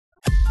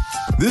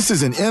This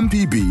is an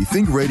MPB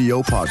Think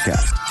Radio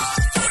podcast.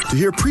 To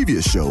hear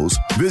previous shows,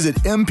 visit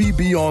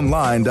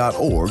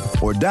mpbonline.org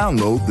or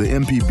download the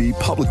MPB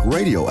Public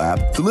Radio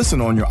app to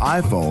listen on your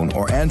iPhone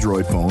or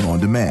Android phone on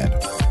demand.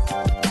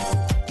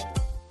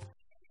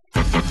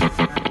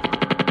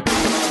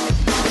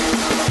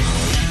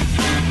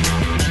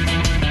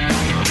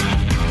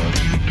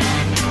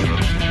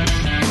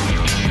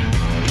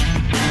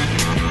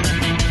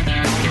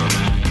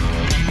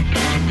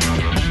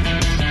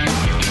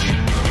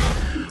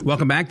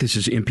 Welcome back. This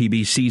is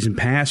MPB Season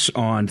Pass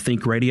on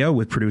Think Radio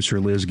with producer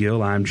Liz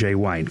Gill. I'm Jay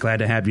White. Glad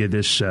to have you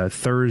this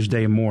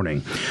Thursday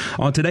morning.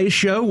 On today's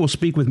show, we'll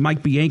speak with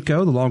Mike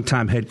Bianco, the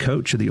longtime head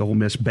coach of the Ole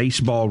Miss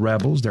Baseball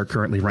Rebels. They're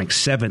currently ranked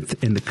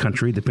 7th in the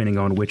country, depending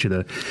on which of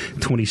the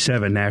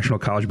 27 national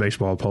college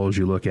baseball polls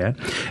you look at.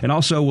 And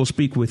also, we'll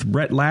speak with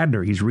Brett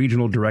Ladner. He's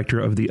regional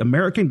director of the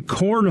American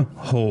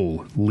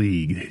Cornhole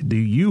League. Do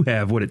you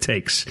have what it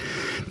takes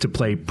to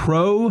play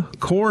pro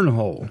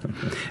cornhole?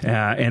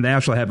 And they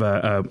actually have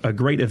a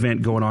great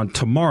event going on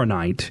tomorrow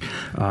night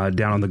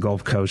down on the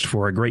Gulf Coast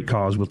for a great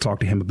cause. We'll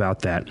talk to him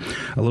about that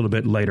a little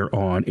bit later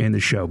on in the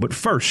show. But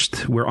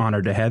first, we're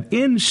honored to have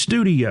in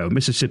studio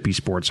Mississippi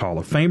Sports Hall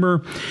of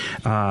Famer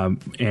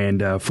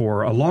and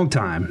for a long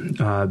time,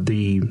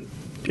 the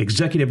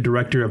executive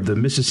director of the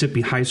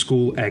Mississippi High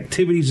School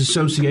Activities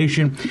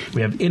Association.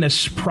 We have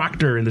Ennis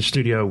Proctor in the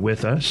studio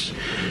with us.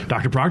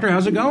 Dr. Proctor,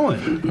 how's it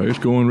going? It's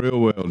going real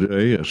well,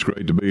 Jay. It's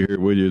great to be here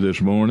with you this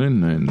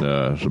morning, and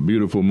it's a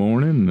beautiful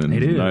morning, and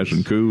it is nice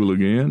and cool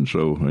again,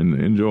 so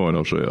enjoying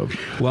ourselves.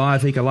 Well, I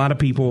think a lot of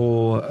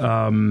people,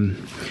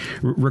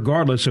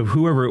 regardless of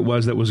whoever it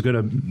was that was going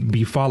to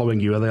be following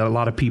you, a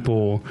lot of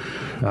people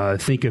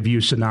think of you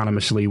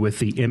synonymously with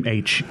the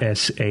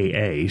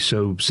MHSAA.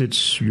 So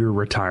since your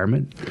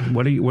retirement,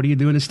 what are you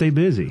doing to stay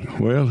busy?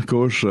 Well, of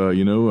course, I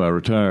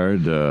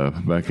retired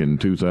back in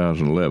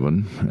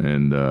 2011,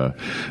 and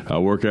I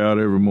work out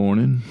every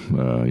morning.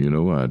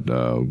 I'd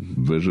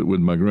visit with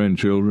my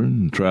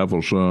grandchildren,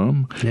 travel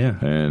some,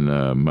 and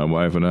my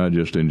wife and I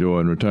just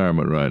enjoying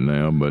retirement right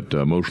now, but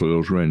mostly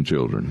those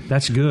grandchildren.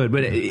 That's good,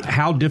 but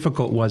how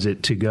difficult was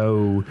it to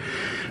go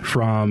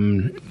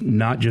from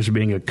not just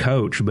being a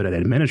coach, but an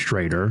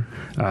administrator,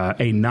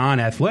 a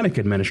non-athletic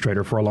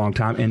administrator for a long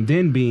time, and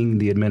then being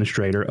the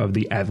administrator of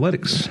the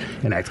Athletics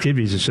and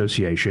Activities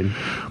Association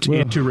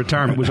into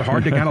retirement? Was it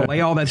hard to kind of lay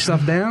all that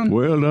stuff down?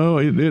 Well, no,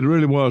 it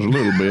really was a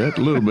little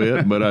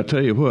bit. But I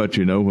tell you what,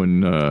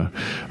 when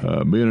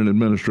being an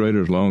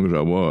administrator as long as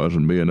I was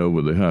and being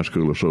over the High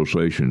School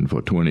Association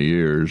for 20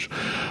 years,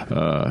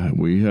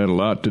 we had a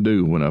lot to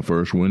do when I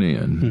first went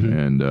in. Mm-hmm.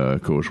 And,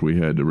 of course, we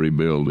had to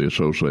rebuild the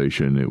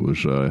association. It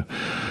was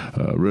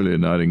really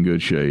not in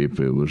good shape.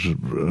 It was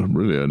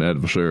really an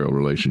adversarial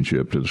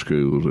relationship to the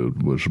schools.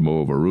 It was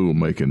more of a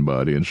rule-making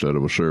body instead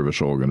of a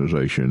service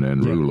organization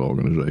and rule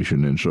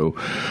organization. And so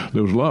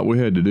there was a lot we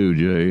had to do,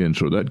 Jay, and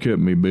so that kept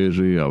me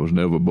busy. I was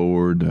never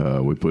bored.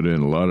 We put in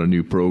a lot of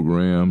new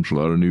programs, a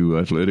lot of new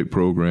athletic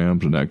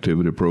programs and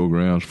activity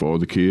programs for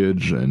the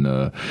kids. And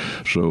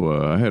so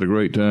I had a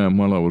great time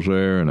while I was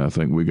there, and I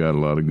think we got a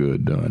lot of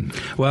good done.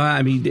 Well,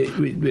 I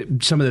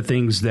mean, some of the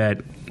things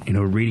that,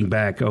 reading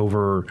back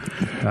over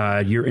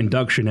your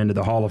induction into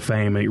the Hall of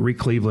Fame, Rick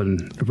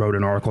Cleveland wrote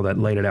an article that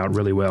laid it out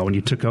really well. When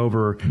you took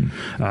over,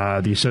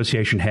 the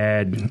association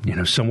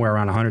had, somewhere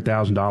around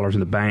 $100,000 in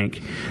the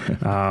bank,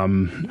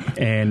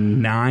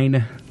 and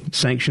 9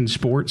 sanctioned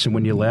sports, and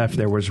when you left,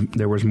 there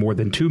was more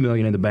than $2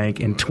 million in the bank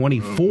and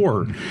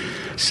 24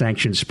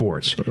 sanctioned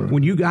sports.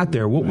 When you got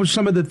there, what were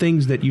some of the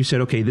things that you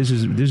said, okay, this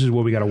is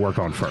what we got to work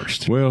on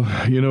first? Well,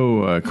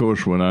 of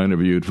course, when I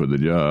interviewed for the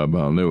job,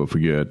 I'll never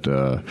forget,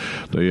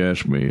 they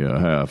asked me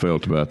how I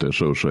felt about the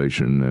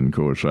association, and of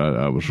course,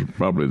 I was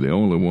probably the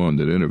only one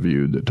that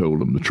interviewed that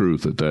told them the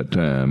truth at that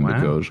time. Wow.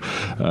 Because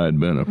I had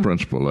been a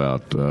principal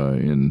out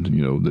in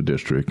the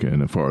district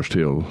and at Forest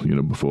Hill,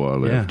 before I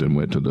left and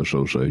went to the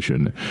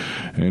association.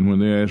 And when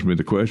they asked me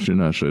the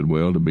question, I said,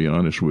 well, to be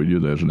honest with you,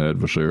 there's an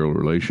adversarial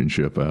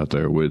relationship out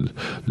there with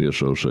the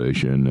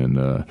association,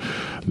 and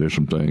there's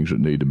some things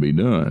that need to be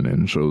done.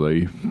 And so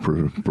they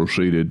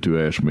proceeded to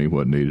ask me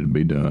what needed to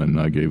be done,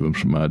 and I gave them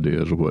some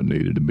ideas of what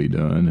needed to be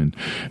done. And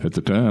at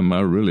the time,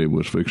 I really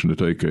was fixing to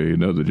take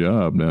another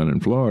job down in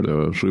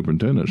Florida, a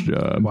superintendent's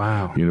job.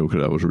 Wow.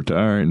 Because I was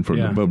retiring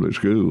from the public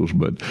schools.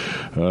 But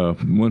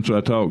once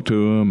I talked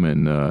to them,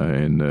 and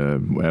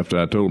after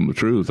I told them the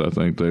truth, I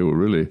think they were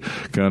really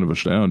kind of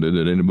astounded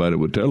that anybody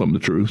would tell them the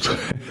truth,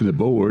 the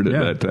board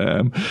at that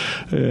time.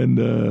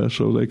 And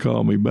so they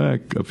called me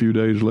back a few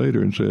days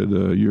later and said,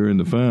 you're in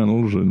the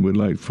finals and we'd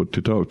like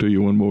to talk to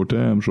you one more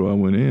time. So I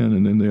went in,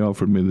 and then they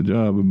offered me the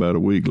job about a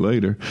week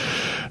later.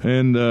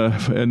 And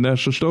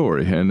that's the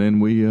story. And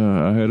then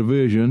I had a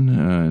vision,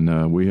 and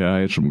I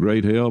had some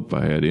great help.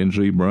 I had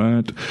N.Z.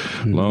 Bryant,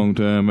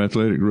 longtime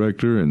athletic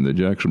director in the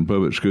Jackson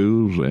Public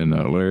Schools, and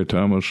Larry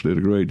Thomas did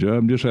a great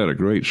job. Just had a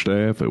great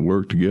staff that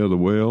worked together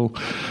well.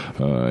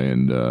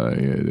 And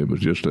it was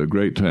just a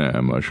great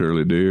time.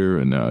 Shirley Deer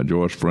and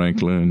Joyce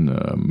Franklin,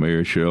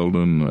 Mary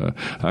Sheldon.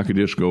 I could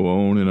just go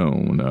on and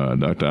on.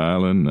 Dr.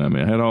 Island. I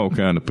mean, I had all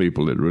kind of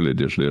people that really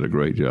just did a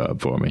great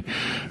job for me.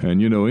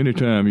 And,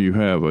 anytime you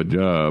have a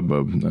job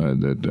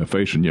that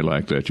facing you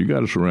like that, you got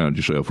to surround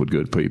yourself with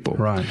good people.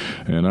 Right.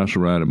 And I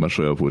surrounded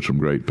myself with some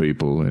great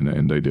people,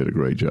 and they did a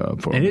great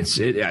job for me.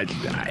 And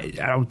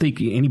I don't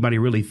think anybody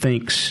really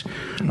thinks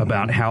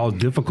about how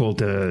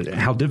difficult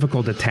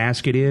a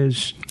task it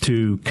is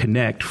to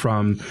connect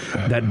from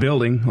that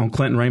building on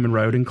Clinton Raymond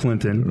Road in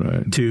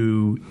Clinton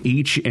to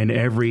each and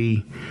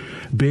every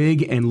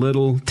big and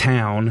little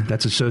town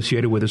that's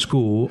associated with a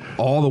school,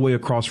 all the way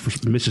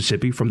across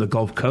Mississippi, from the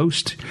Gulf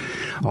Coast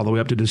all the way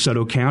up to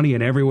DeSoto County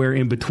and everywhere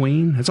in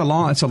between. It's a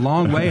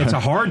long way. It's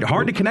hard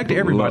to connect to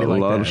everybody like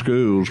that. A lot of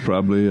schools,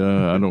 probably.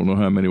 I don't know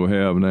how many we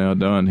have now.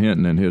 Don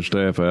Hinton and his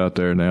staff out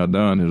there now.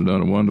 Don has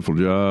done a wonderful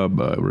job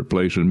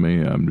replacing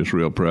me. I'm just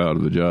real proud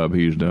of the job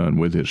he's done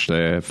with his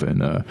staff,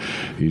 and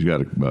he's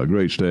got a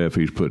great staff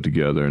he's put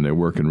together, and they're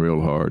working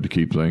real hard to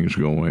keep things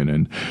going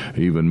and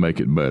even make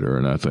it better.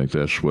 And I think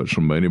that's what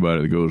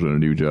anybody that goes in a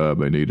new job,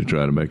 they need to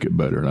try to make it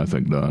better, and I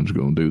think Don's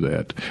going to do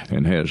that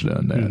and has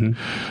done that.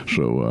 Mm-hmm.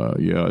 So,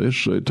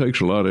 it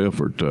takes a lot of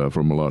effort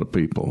from a lot of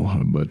people,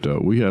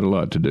 but we had a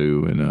lot to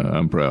do, and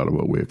I'm proud of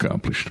what we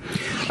accomplished.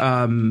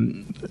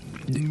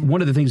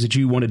 One of the things that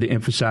you wanted to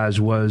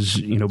emphasize was,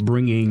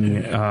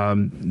 bringing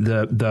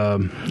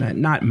the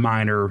not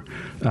minor,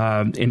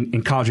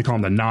 in college you call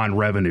them the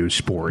non-revenue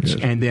sports,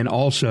 and then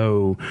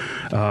also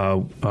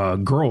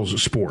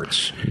girls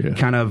sports,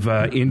 kind of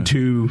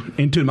into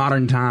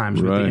modern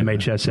times with the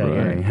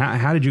MHSAA. Right.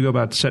 How did you go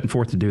about setting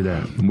forth to do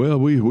that? Well,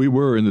 we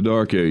were in the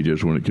dark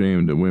ages when it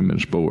came to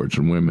women's sports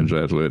and women's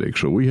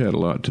athletics, so we had a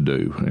lot to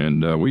do,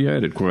 and we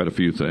added quite a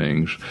few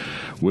things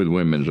with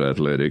women's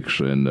athletics,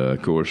 and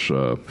of course,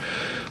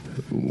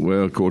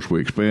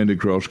 we expanded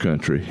cross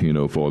country,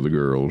 for the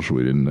girls.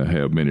 We didn't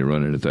have many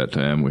running at that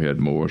time. We had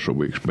more, so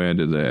we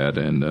expanded that,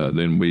 and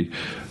then we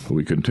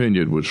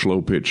continued with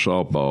slow pitch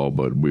softball,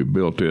 but we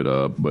built it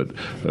up. But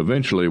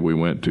eventually, we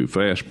went to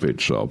fast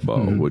pitch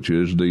softball, which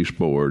is the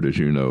sport, as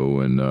you know,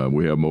 and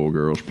we have more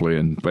girls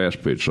playing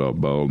fast pitch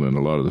softball than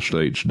a lot of the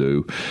states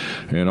do.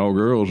 And our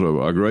girls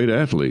are great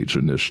athletes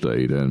in this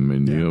state. I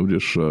mean,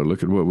 just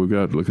look at what we've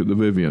got. Look at the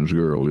Vivian's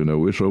girl.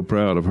 We're so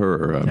proud of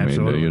her. I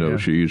mean,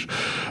 she's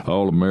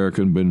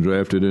All-American, been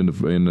drafted in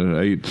the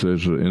eighth,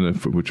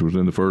 which was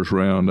in the first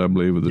round, I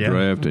believe, of the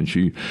draft, and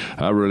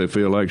I really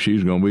feel like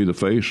she's going to be the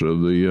face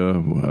of the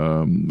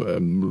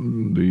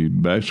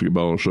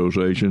basketball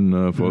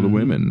association for the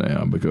women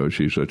now, because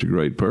she's such a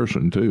great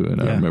person too.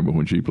 And I remember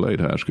when she played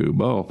high school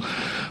ball.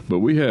 But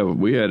we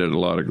added a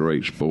lot of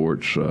great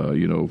sports, for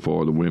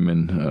the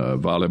women,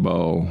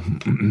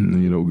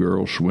 volleyball,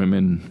 girls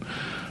swimming.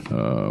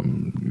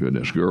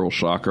 Girls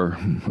soccer,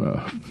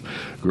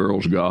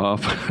 girls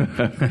golf,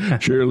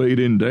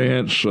 cheerleading,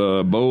 dance,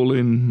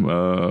 bowling,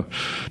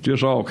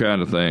 just all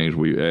kind of things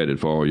we added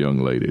for our young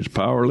ladies.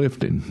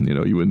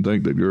 Powerlifting, you wouldn't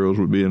think that girls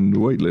would be in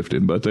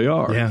weightlifting, but they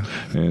are. Yeah.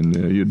 And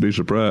you'd be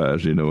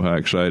surprised, how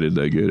excited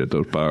they get at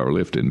those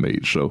powerlifting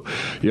meets. So,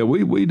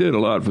 we did a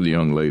lot for the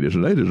young ladies,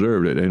 and they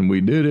deserved it. And we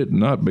did it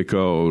not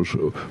because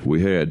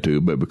we had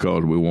to, but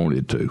because we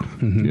wanted to.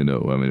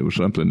 Mm-hmm. It was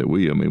something that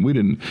we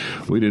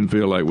didn't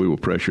feel like we were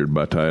pressured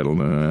by Title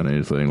IX or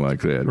anything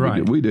like that.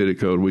 Right. We did it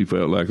because we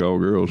felt like our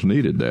girls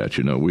needed that.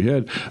 We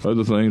had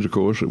other things, of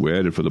course, that we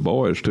added for the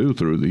boys, too,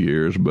 through the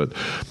years, but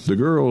the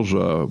girls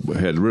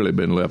had really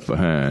been left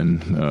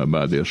behind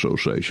by the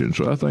association.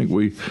 So I think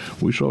we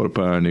sort of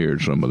pioneered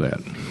some of that.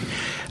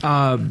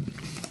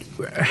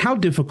 How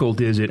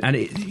difficult is it?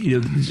 And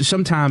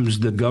sometimes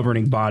the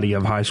governing body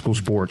of high school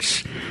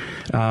sports,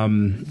 I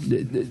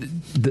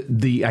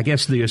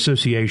guess the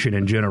association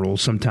in general,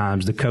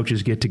 sometimes the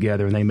coaches get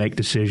together and they make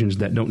decisions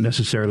that don't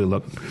necessarily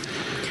look.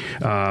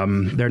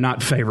 They're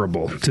not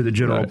favorable to the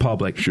general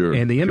public. Sure,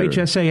 and the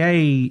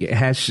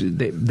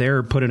MHSAA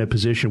they're put in a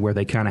position where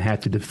they kind of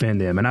have to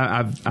defend them. And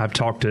I've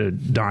talked to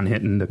Don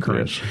Hinton, the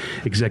current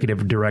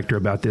executive director,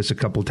 about this a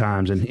couple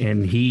times,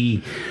 and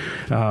he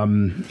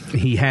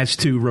has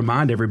to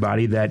remind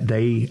everybody that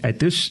they at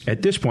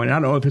this point, and I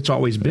don't know if it's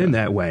always been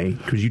that way,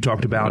 because you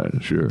talked about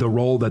the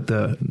role that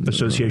the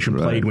association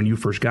played when you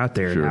first got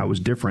there, and how it was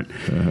different.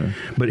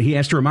 But he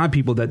has to remind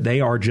people that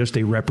they are just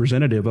a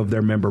representative of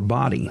their member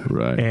body.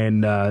 Right. And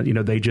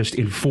they just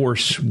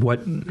enforce what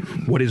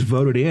is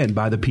voted in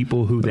by the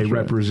people who they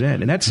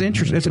represent, and that's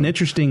interesting. That's an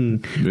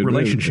interesting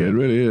relationship. It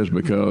really is,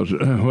 because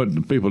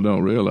what people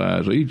don't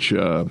realize, each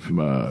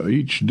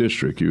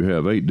district, you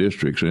have 8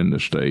 districts in the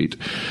state,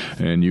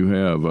 and you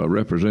have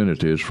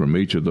representatives from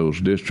each of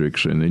those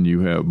districts, and then you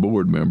have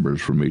board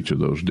members from each of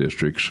those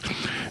districts.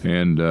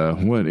 And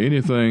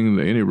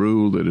any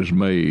rule that is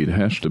made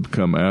has to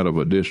come out of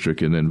a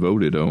district and then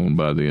voted on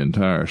by the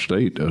entire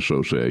state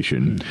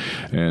association.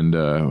 And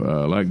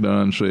like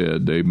Don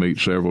said, they meet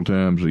several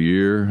times a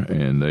year,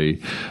 and they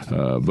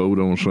vote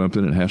on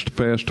something. It has to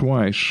pass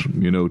twice,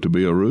 to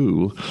be a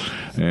rule.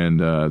 And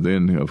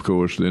then, of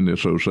course, the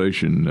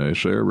association,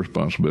 it's their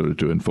responsibility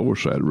to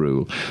enforce that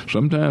rule.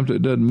 Sometimes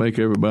it doesn't make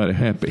everybody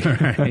happy,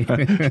 right.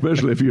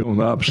 Especially if you're on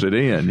the opposite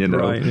end,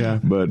 Right, yeah.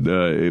 But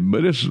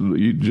it's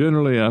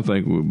generally, I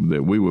think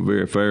that we were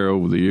very fair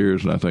over the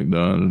years, and I think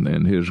Don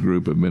and his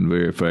group have been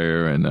very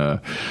fair, and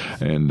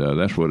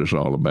that's what it's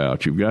all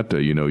about. You've got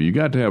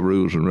to have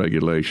rules and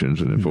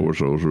regulations and enforce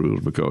those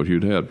rules, because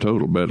you'd have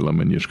total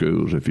bedlam in your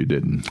schools if you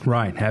didn't.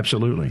 Right,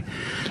 absolutely.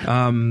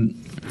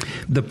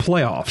 The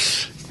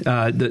playoffs.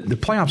 The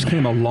playoffs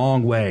came a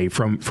long way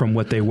from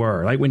what they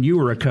were. Like when you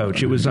were a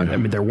coach, it was. I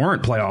mean, there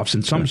weren't playoffs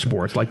in some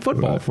sports, like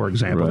football, for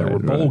example. There were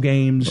bowl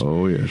games.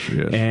 Oh yes.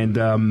 And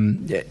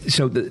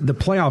so the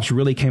playoffs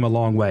really came a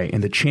long way,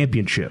 and the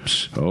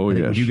championships. Oh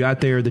yes. When you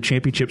got there, the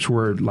championships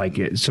were like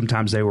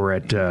sometimes they were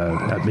at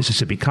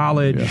Mississippi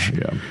College,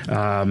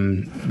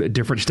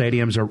 different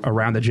stadiums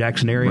around the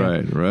Jackson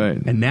area.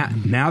 Right. And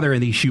now they're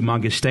in these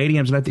humongous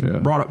stadiums, and I think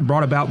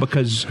brought about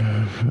because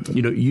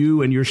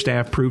you and your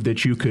staff proved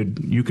that you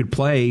could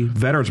play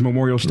Veterans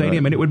Memorial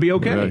Stadium and it would be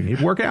okay. Right.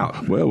 It'd work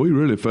out. Well, we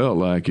really felt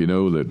like,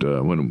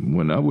 that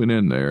when I went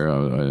in there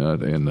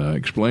and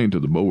explained to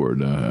the board,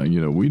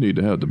 we need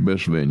to have the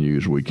best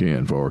venues we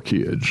can for our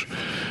kids.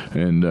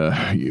 And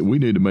we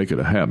need to make it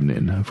a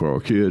happening for our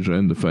kids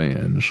and the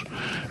fans.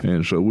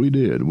 And so we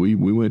did. We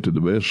went to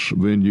the best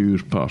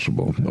venues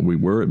possible. We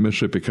were at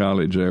Mississippi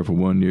College there for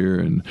 1 year,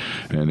 and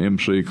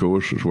MC, of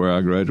course, is where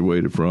I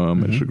graduated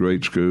from. Mm-hmm. It's a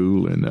great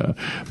school.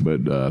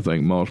 But I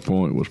think Moss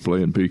Point was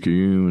playing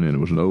Picayune, and it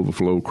was an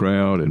overflow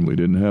crowd, and we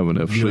didn't have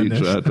enough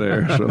seats out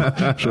there.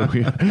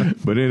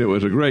 But then it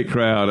was a great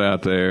crowd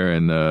out there,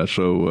 and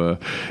so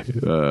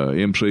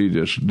MC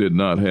just did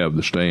not have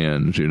the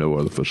stands,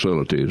 or the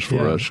facilities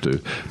for us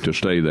to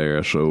stay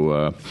there.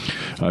 So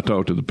I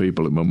talked to the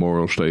people at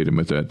Memorial Stadium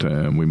at that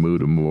time. We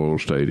moved to Memorial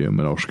Stadium,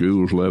 and our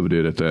schools loved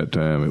it at that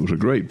time. It was a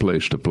great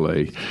place to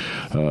play,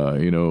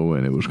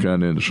 and it was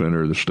kind of in the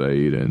center of the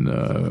state. And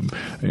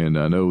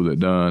I know that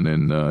Don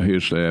and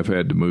his staff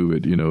had to move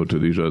it, to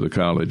these other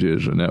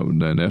colleges,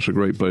 and that's a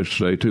great place to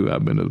stay too.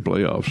 I've been to the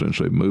playoffs since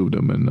they moved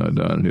them, and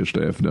Don and his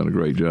staff have done a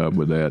great job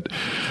with that.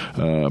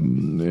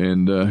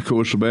 And of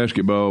course, the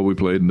basketball we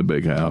played in the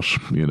big house,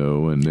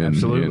 and then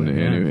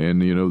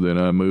then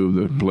I moved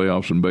the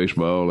playoffs in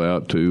baseball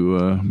out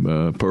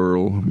to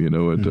Pearl,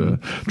 at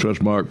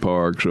Trustmark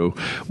Park. So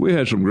we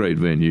had some great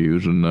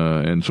venues,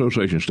 and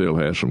Association still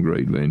has some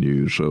great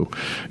venues. So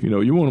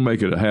you want to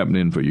make it a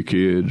happening for your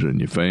kids and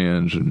your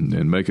fans,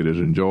 and make it as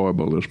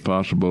enjoyable as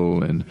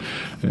possible, and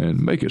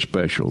make it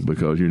special,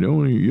 because you're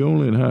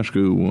only in high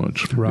school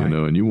once, right.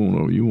 And you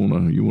want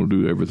to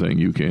do everything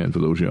you can for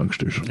those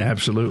youngsters.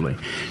 Absolutely.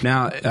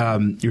 Now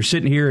you're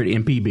sitting here at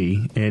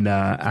MPB, and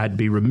I'd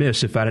be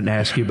remiss if I didn't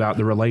ask you about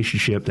the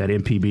relationship that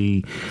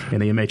MPB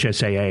and the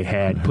MHSAA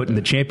had, putting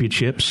the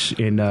championships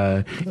in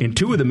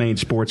two of the main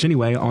sports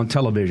anyway on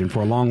television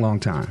for a long, long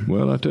time.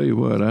 Well, I tell you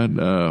what,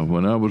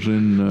 when I was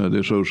in the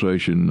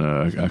association,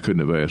 I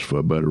couldn't have asked for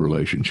a better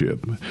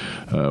relationship.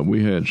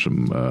 We had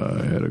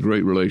had a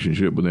great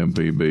relationship with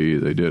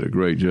MPB. They did a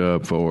great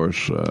job for us,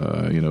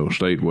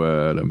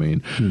 statewide. I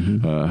mean,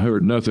 I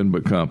heard nothing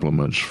but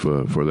compliments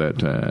for that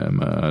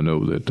time. I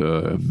know that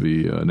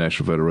the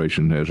National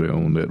Federation has their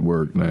own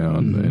network now,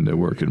 and they're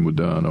working with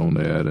Don on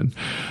that.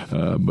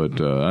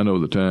 But I know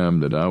the time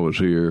that I was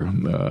here,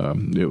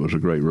 it was a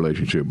great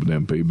relationship with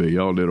MPB.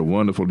 Y'all did a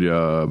wonderful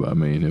job. I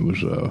mean, it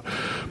was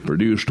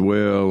produced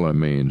well. I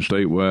mean,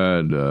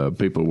 statewide,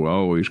 people were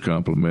always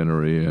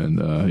complimentary,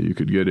 and you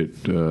could get it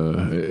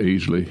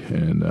easily.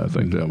 And I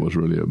think that was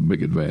really a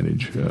big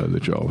advantage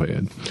that y'all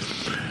had.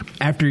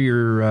 After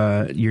your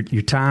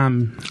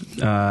time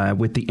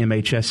with the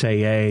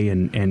MHSAA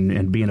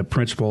and being a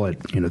principal at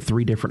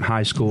 3 different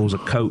high schools, a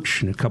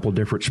coach in a couple of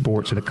different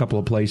sports in a couple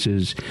of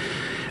places,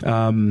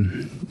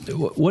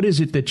 what is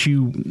it that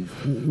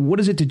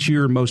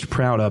you're most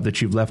proud of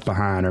that you've left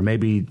behind, or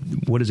maybe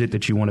what is it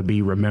that you want to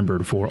be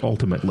remembered for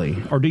ultimately,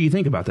 or do you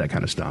think about that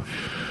kind of stuff?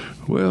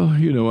 Well,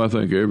 I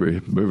think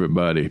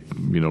everybody,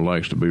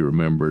 likes to be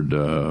remembered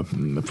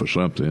for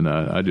something.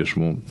 I just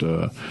want,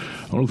 the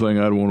only thing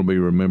I'd want to be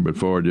remembered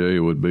for, Jay,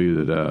 would be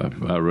that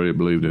I really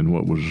believed in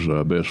what was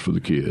best for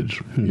the kids.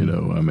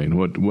 Mm-hmm. I mean,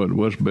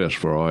 what's best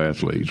for our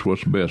athletes?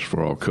 What's best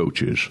for our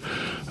coaches?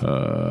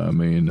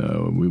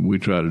 We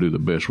try to do the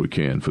best we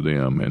can for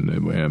them,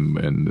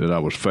 and that I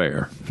was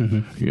fair.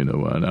 Mm-hmm.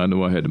 And I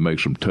know I had to make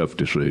some tough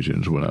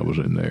decisions when I was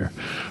in there,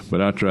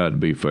 but I tried to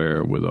be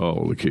fair with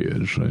all the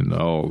kids and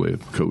all the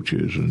the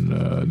coaches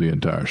and the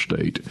entire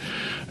state.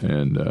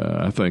 And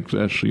I think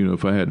that's,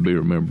 if I had to be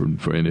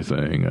remembered for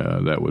anything,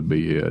 that would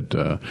be it.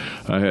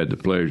 I had the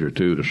pleasure,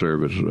 too, to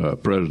serve as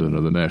president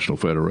of the National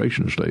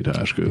Federation of State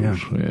High Schools.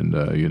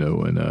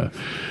 Yeah.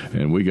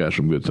 And we got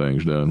some good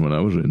things done when I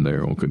was in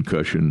there on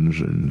concussions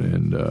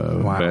and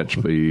bat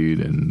speed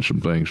and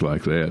some things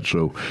like that.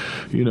 So,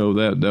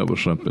 that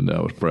was something that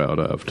I was proud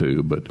of,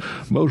 too. But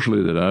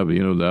mostly that I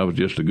was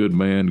just a good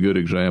man, good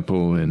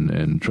example,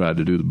 and tried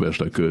to do the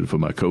best I could for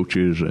my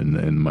coaches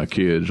and my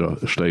kids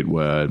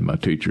statewide, my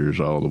teachers,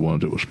 all the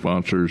ones that were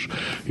sponsors.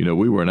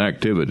 We were an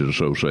activities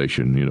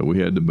association. We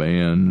had the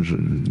bands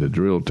and the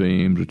drill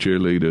teams, the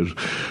cheerleaders.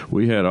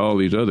 We had all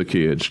these other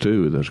kids,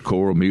 too. There's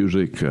choral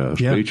music,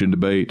 speech and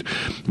debate.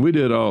 We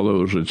did all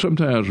those. And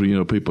sometimes,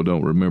 people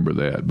don't remember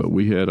that, but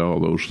we had all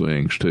those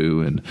things,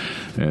 too.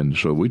 And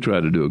so we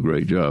tried to do a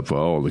great job for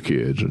all the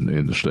kids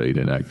in the state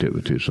in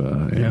activities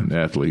and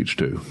athletes,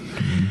 too.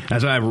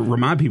 As I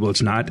remind people,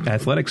 it's not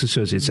athletics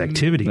association, it's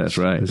activities. That's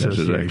right. That's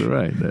exactly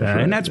right.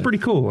 And that's pretty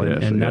cool.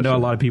 Yes, and I know a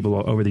lot of people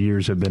over the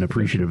years have been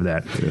appreciative of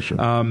that. Yes, sir.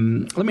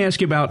 Let me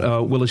ask you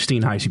about Willis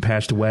Steenhuis. He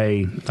passed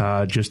away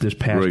just this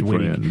past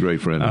week.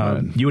 Great friend of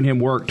mine. You and him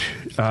worked,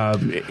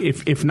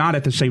 if not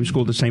at the same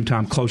school at the same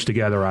time, close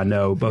together. I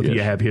know both of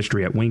you have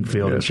history at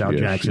Wingfield and South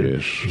Jackson.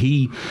 Yes.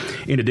 He,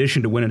 in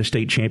addition to winning a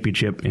state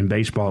championship in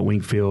baseball at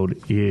Wingfield,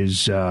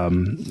 is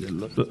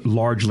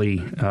largely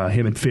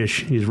him and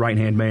Fish, his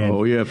right-hand man.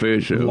 Oh yeah,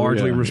 Fish.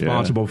 Largely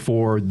responsible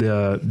for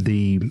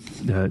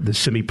the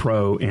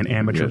semi-pro and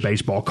amateur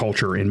baseball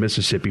culture in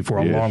Mississippi for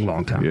a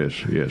long time.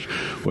 Yes.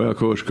 Well, of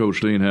course,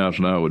 Coach Steenhuis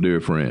and I were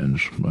dear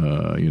friends.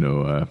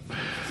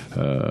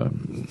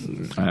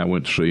 I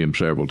went to see him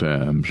several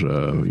times,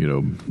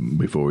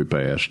 before he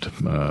passed.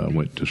 I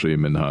went to see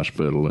him in the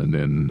hospital and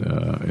then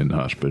in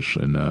hospice.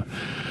 And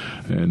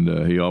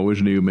he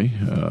always knew me.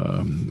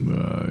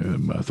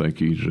 I think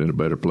he's in a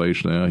better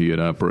place now. He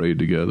and I prayed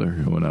together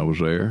when I was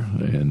there.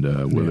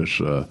 And Willis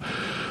was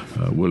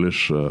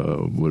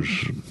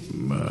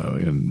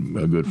in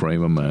a good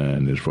frame of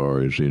mind as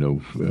far as,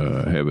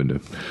 having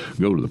to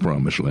go to the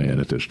promised land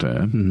at this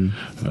time.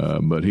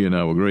 Mm-hmm. But he and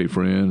I were great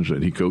friends,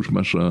 and he coached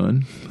my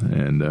son.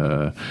 And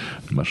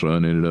my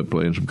son ended up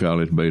playing some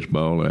college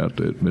baseball out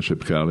at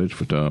Mississippi College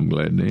for Tom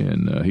Gladney.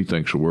 And he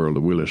thinks the world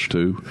of Willis,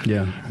 too.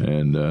 Yeah.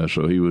 And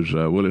so he was,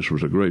 Willis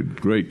was a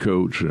great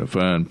coach, a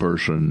fine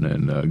person,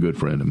 and a good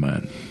friend of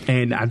mine.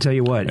 And I tell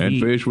you what.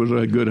 And Fish was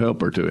a good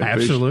helper to him.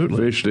 Absolutely.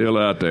 Fish still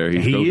out there.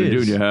 He's coaching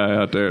junior high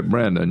out there at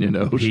Brandon,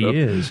 He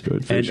is.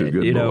 Fish is a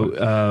good boy.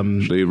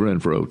 Steve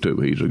Renfro, too.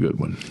 He's a good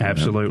one.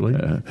 Absolutely.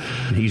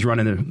 He's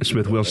running the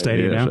Smith-Will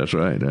Stadium now. That's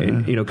right.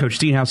 And, Coach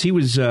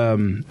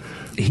Steenhuis,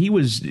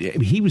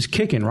 he was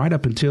kicking right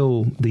up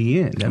until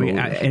the end. I mean,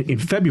 in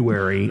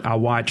February, I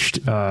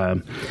watched.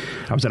 I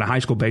was at a high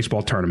school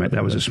baseball tournament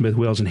that was at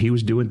Smith-Wills, and he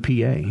was doing PA,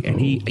 and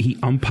he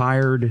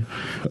umpired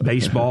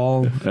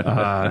baseball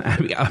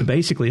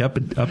basically up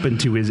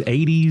into his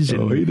 80s.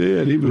 And he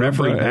did. He was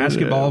refereed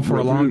basketball for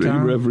a long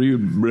time. He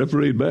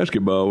refereed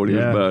basketball when he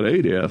was about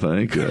 80, I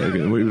think.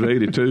 He was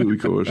 82,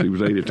 of course. He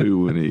was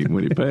 82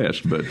 when he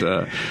passed. But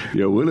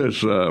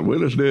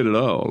Willis did it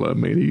all. I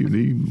mean,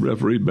 he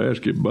refereed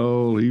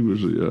basketball. He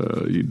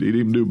didn't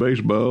even do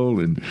baseball,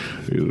 and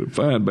he was a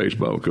fine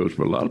baseball coach.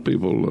 But a lot of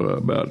people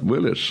about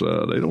Willis,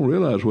 they don't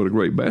realize what a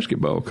great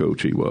basketball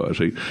coach he was.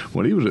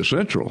 When he was at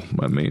Central,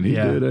 I mean, he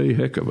did a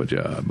heck of a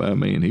job. I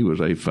mean, he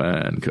was a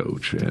fine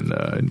coach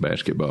in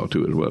basketball,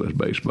 too, as well as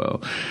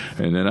baseball.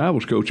 And then I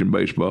was coaching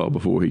baseball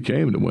before he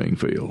came to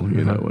Wingfield,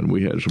 and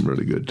we had some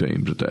really good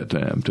teams at that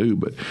time, too.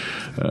 But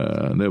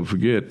I'll never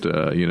forget,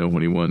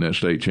 when he won that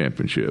state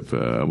championship,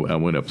 I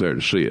went up there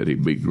to see it. He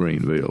beat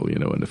Greenville,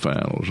 in the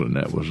finals, and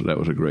that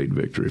was a great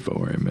victory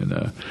for him.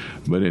 And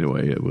but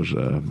anyway,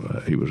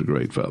 he was a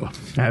great fellow.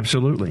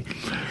 Absolutely.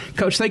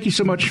 Coach, thank you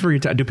so much for your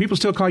time. Do people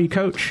still call you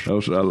Coach?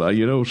 Oh,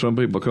 some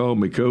people call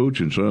me Coach,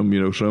 and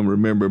some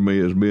remember me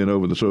as being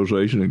over the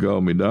association and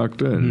call me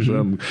Doctor, and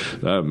some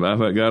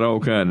I've got all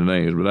kinds of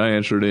names, but I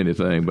answered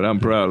anything. But I'm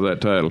proud of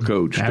that title,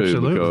 Coach, too.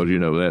 Absolutely.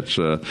 Because that's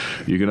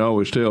you can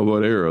always tell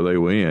what era they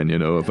were in.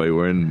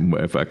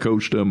 If I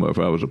coached them, or if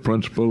I was a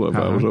principal, or if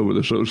I was over the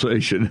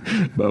association,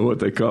 by what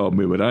they called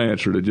me. But I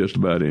answered to just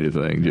about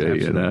anything, Jay.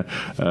 Absolutely. And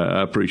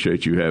I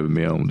appreciate you having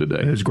me on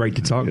today. It was great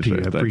to talk to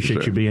you. I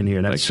appreciate you being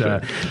here. That's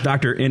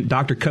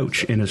Dr.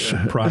 Coach Ennis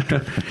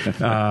Proctor.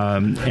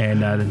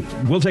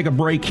 And we'll take a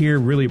break here.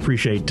 Really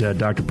appreciate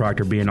Dr.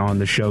 Proctor being on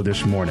the show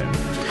this morning.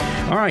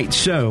 All right,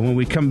 so when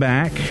we come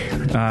back,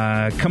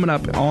 coming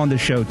up on the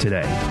show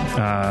today,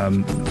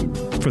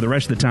 for the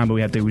rest of the time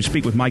we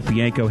speak with Mike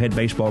Bianco, head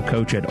baseball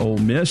coach at Ole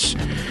Miss,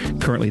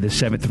 currently the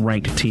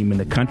 7th-ranked team in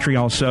the country.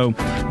 Also,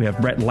 we have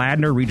Brett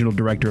Ladner, regional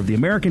director of the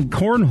American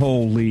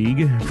Cornhole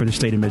League for the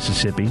state of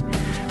Mississippi.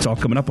 It's all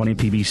coming up on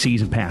MPB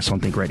Season Pass on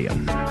Think Radio.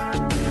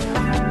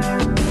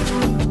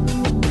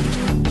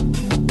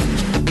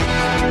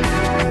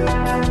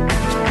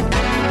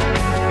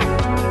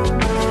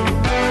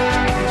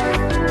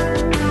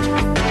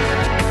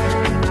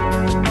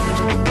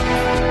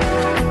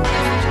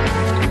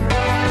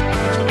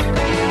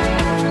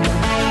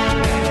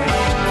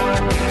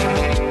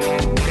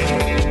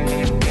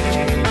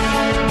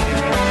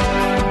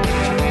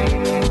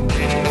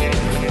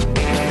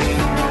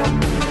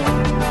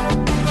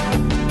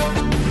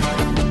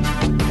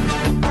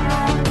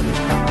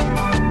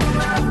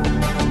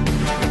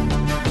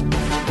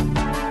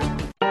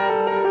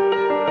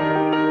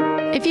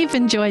 If you've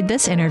enjoyed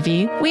this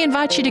interview, we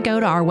invite you to go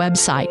to our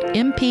website,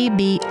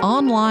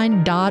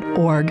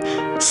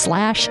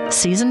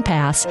 mpbonline.org/season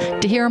pass,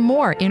 to hear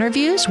more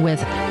interviews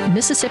with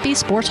Mississippi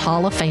Sports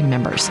Hall of Fame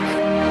members.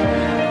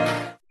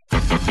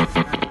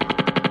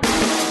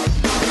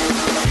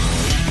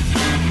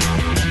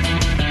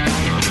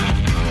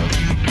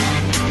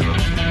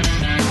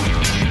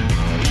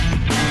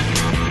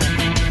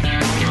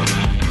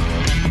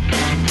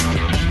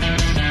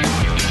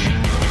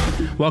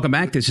 Welcome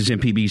back. This is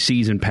MPB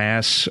Season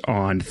Pass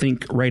on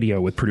Think Radio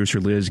with producer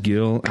Liz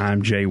Gill.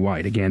 I'm Jay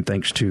White. Again,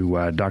 thanks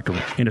to Dr.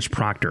 Ennis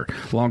Proctor,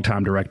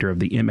 longtime director of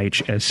the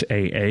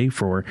MHSAA,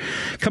 for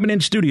coming in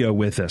studio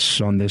with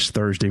us on this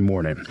Thursday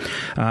morning.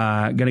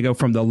 Going to go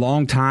from the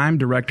longtime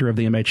director of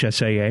the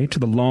MHSAA to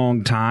the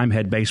longtime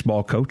head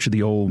baseball coach of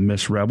the Ole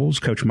Miss Rebels,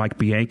 Coach Mike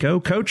Bianco.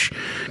 Coach,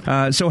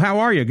 so how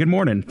are you? Good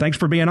morning. Thanks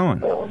for being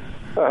on.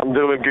 I'm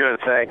doing good,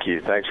 thank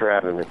you. Thanks for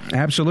having me.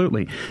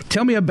 Absolutely.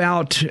 Tell me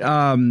about the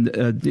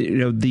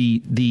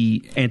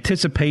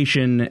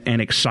anticipation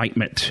and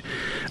excitement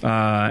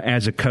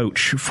as a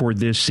coach for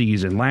this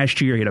season.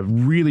 Last year, you had a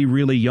really,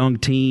 really young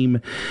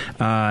team,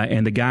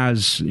 and the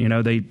guys,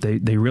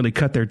 they really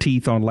cut their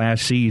teeth on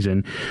last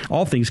season.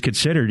 All things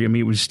considered,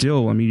 it was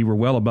still, you were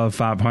well above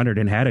 500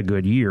 and had a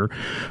good year,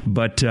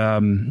 but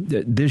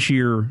this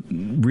year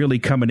really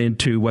coming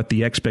into what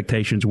the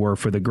expectations were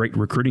for the great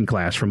recruiting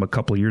class from a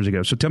couple of years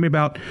ago. So tell me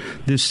about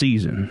this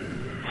season.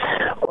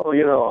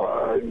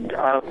 Well,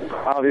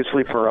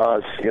 obviously for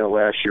us,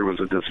 last year was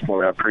a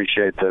disappointment. I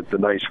appreciate the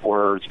nice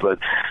words, but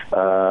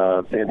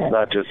it's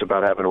not just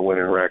about having a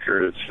winning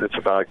record. It's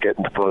about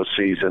getting to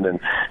postseason and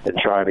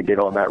trying to get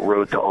on that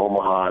road to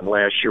Omaha. And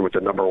last year with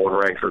the number one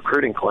ranked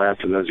recruiting class,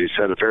 and as you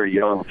said, a very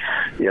young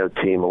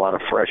team, a lot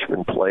of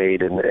freshmen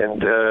played, and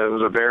it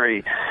was a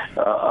very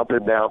up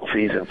and down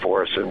season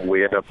for us, and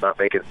we ended up not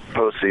making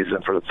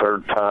postseason for the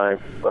third time,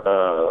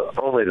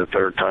 only the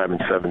third time in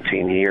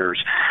 17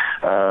 years.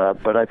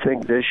 But I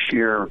think this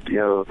year,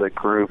 the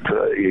group,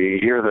 you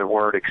hear the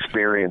word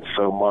experience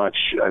so much,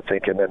 I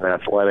think, in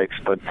athletics,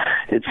 but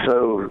it's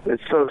so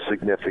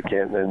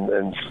significant,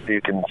 and you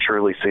can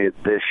truly see it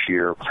this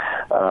year,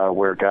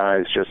 where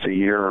guys just a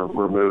year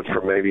removed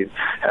from maybe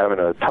having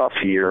a tough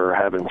year or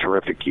having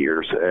terrific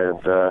years, and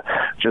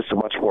just a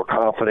much more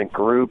confident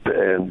group,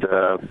 and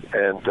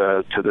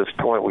to this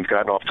point, we've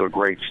gotten off to a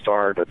great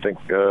start. I think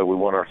we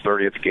won our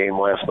 30th game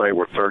last night.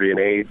 We're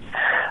 30-8,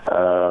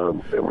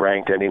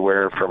 ranked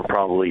anywhere from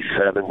probably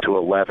 7 to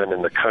 11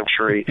 in the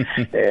country,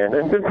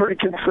 and been pretty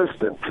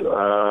consistent,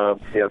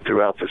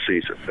 throughout the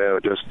season.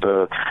 Just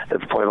have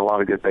played a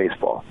lot of good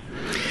baseball.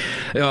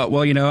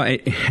 Going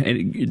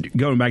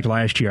back to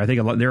last year, I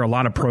think there are a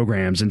lot of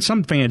programs, and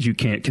some fans you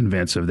can't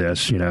convince of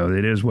this.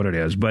 It is what it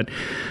is. But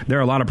there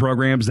are a lot of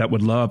programs that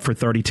would love for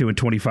 32 and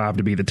 25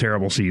 to be the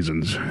terrible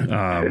seasons.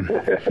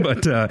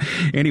 But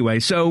anyway,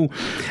 so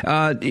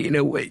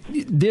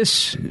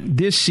this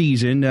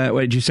season,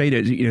 what did you say?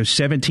 That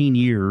 17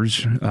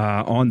 years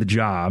on the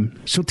job.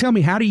 So tell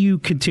me, how do you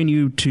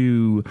continue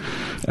to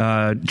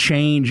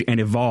change and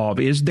evolve?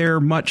 Is there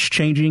much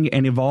changing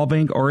and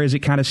evolving, or is it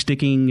kind of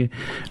sticking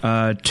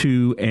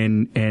to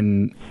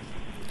and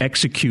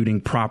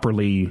executing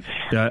properly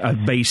a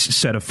base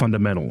set of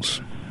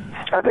fundamentals?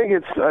 I think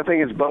it's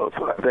both.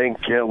 I think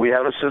we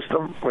have a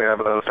system, we have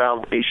a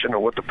foundation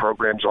of what the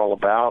program's all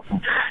about.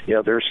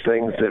 There's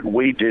things that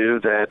we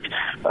do that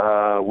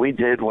we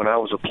did when I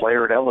was a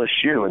player at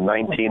LSU in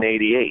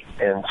 1988,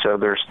 and so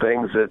there's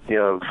things that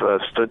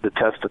have stood the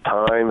test of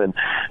time, and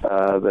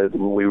that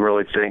we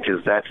really think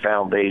is that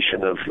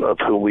foundation of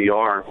who we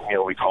are.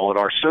 We call it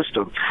our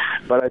system.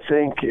 But I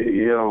think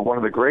one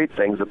of the great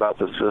things about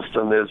the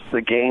system is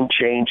the game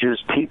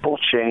changes, people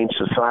change,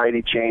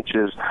 society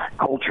changes,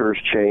 cultures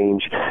change.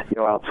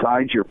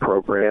 Outside your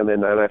program,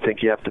 and I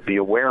think you have to be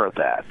aware of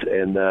that.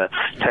 And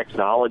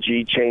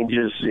technology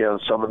changes,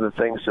 some of the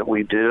things that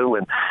we do,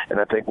 and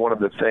I think one of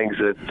the things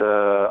that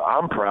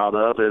I'm proud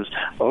of is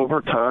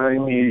over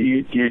time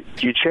you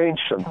change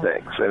some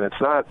things, and it's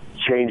not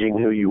changing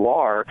who you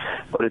are,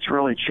 but it's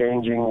really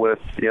changing with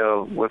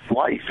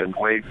life and the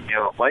way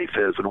life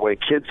is and the way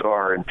kids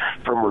are, and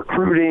from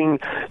recruiting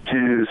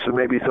to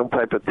maybe some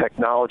type of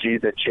technology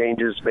that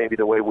changes maybe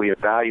the way we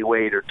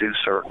evaluate or do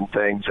certain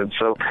things. And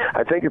so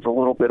I think it's a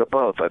little bit of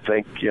both. I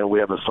think we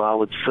have a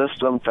solid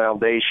system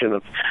foundation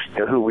of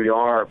who we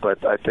are,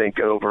 but I think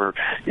over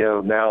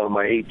now in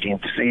my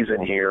 18th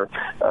season here,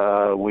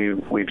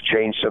 we've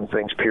changed some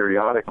things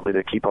periodically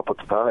to keep up with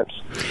the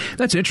times.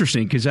 That's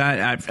interesting, because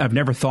I've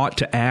never thought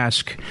to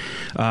ask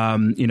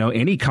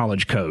any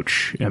college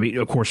coach. I mean,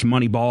 of course,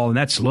 Moneyball, and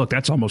that's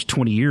almost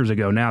 20 years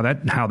ago now,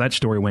 how that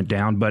story went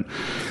down, but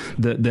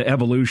the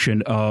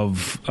evolution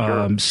of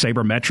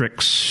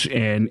sabermetrics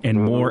and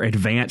more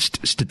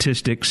advanced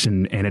statistics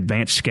analytics and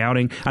advanced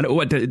scouting. I know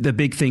what the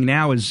big thing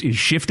now is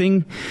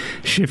shifting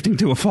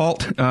to a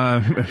fault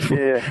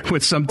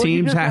with some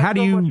teams. How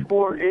do you?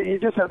 You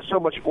just have so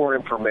much more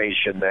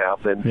information now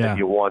than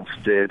you once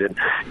did, and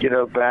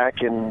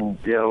back in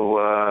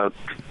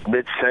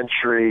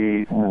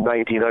mid-century,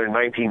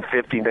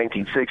 1950,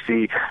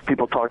 1960,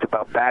 people talked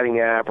about batting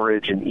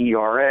average and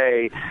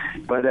ERA,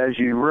 but as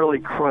you really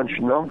crunch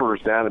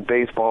numbers down in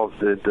baseball,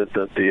 the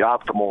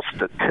optimal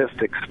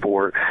statistics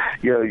sport,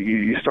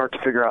 you start to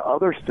figure out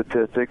other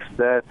statistics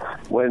that,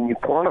 when you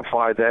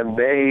quantify them,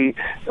 may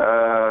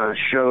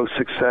show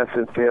success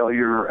and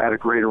failure at a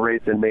greater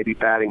rate than maybe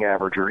batting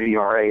average or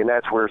ERA, and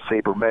that's where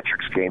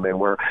sabermetrics came in,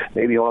 where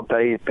maybe on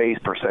base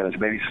percentage,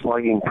 maybe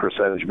slugging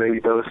percentage, maybe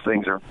those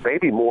things are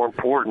maybe more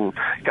important,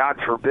 God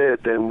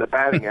forbid, than the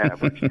batting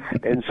average.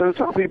 And so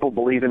some people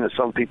believe in it,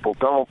 some people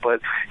don't, but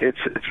it's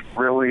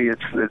really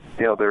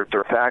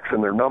they're facts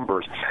and they're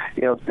numbers.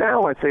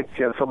 Now I think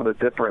some of the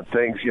different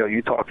things,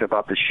 you talked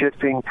about the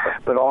shifting,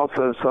 but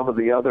also some of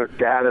the other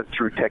data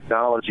through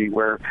technology,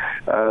 where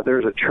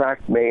there's a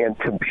TrackMan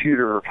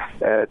computer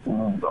at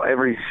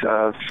every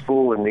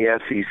school in the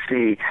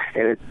SEC,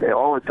 and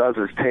all it does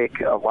is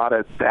take a lot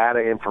of data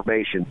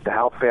information,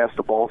 how fast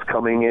the ball's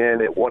coming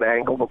in, at what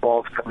angle the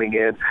ball's coming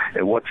in,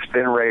 and what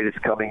spin rate is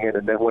coming in,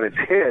 and then when it's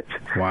hit,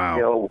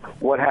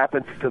 what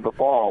happens to the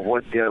ball,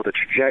 what the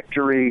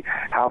trajectory,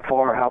 how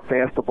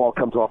fast the ball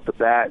comes off the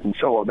bat, and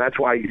so on. That's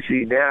why you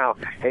see now,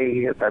 hey,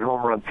 he hit that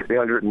home run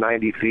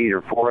 390 feet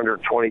or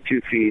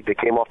 422 feet. They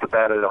came off the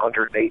bat at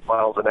 108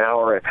 miles an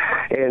hour,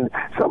 and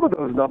some of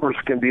those numbers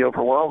can be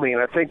overwhelming.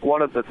 And I think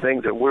one of the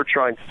things that we're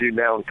trying to do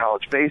now in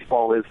college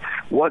baseball is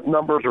what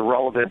numbers are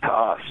relevant to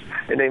us,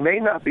 and they may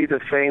not be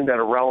the same that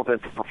are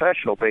relevant to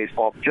professional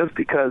baseball, just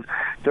because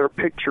their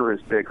picture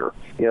is bigger.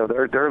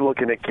 They're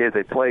looking at kids.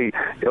 They play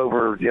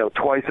over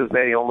twice as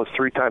many, almost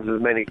 3 times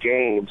as many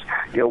games.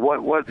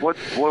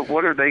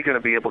 What are they going to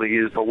be able to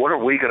use? But what are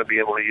we going to be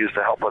able to use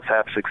to help us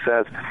have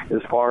success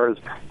as far as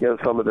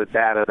some of the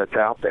data that's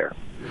out there?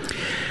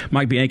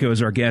 Mike Bianco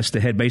is our guest, the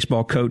head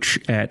baseball coach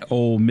at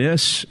Ole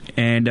Miss.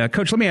 And,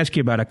 Coach, let me ask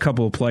you about a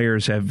couple of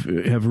players have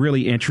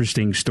really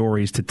interesting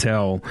stories to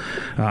tell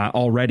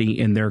already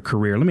in their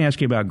career. Let me ask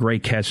you about Grae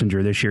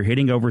Kessinger this year,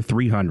 hitting over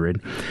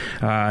 300.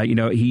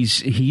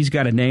 He's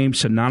got a name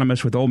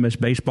synonymous with Ole Miss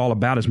baseball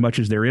about as much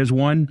as there is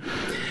one.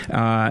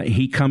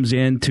 He comes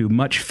in to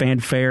much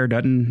fanfare,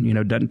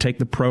 doesn't take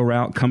the pro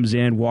route, comes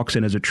in, walks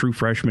in as a true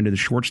freshman to the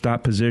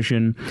shortstop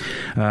position,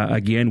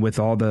 again, with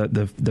all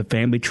the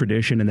family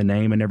tradition and the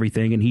name and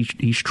everything, and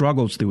he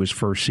struggles through his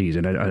first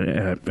season.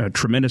 A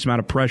tremendous amount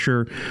of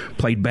pressure,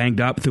 played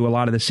banged up through a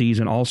lot of the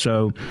season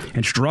also,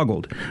 and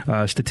struggled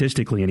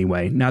statistically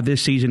anyway. Now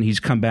this season he's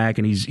come back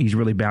and he's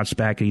really bounced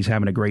back and he's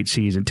having a great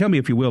season. Tell me,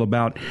 if you will,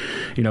 about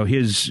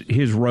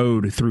his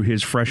road through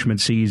his freshman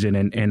season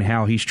and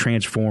how he's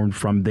transformed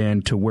from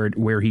then to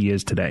where he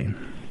is today.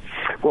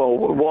 Well,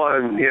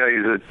 one, he's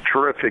a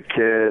terrific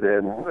kid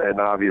and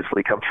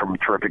obviously comes from a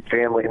terrific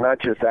family, not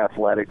just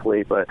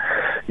athletically, but,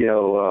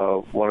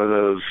 one of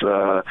those,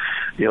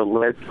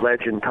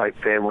 legend-type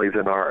families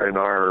in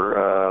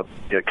our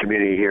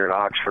community here in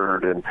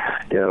Oxford. And,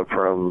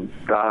 from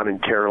Don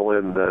and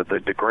Carolyn,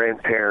 the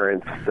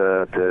grandparents,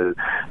 to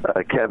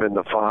Kevin,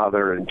 the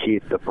father, and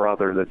Keith, the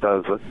brother that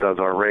does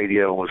our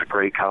radio, was a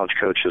great college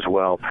coach as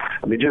well.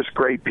 I mean, just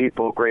great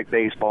people, great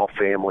baseball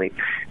family.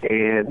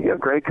 And,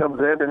 Grae comes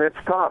in, and it's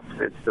tough.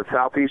 It's the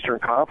Southeastern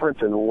Conference,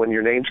 and when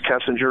your name's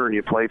Kessinger and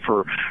you play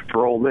for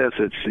Ole Miss,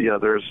 it's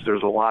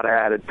there's a lot of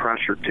added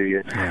pressure to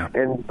you. Yeah.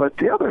 But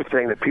the other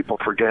thing that people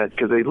forget,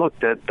 because they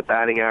looked at the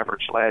batting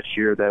average last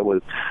year that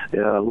was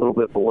a little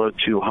bit below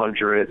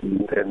 200,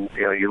 and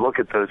you look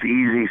at those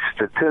easy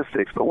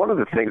statistics. But one of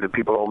the things that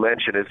people don't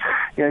mention is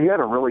he had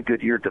a really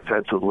good year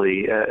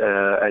defensively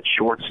at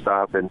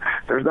shortstop, and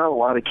there's not a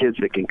lot of kids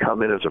that can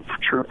come in as a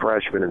true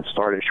freshman and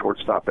start at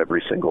shortstop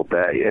every single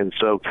day. And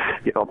so,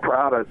 I'm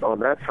proud of on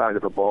that side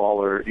of the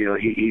ball, or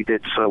he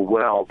did so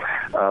well,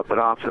 but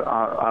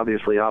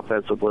obviously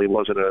offensively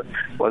wasn't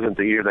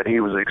the year that he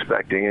was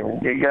expecting.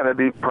 And you got to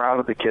be proud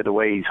of the kid, the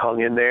way he's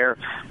hung in there.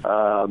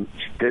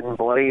 Didn't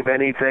blame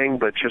anything,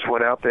 but just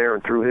went out there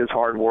and through his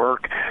hard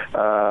work.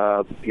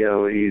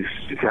 He's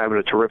having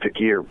a terrific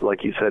year,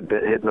 like you said,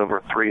 hitting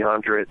over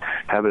 300,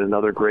 having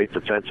another great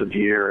defensive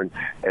year, and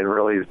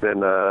really has been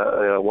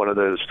one of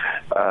those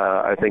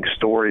I think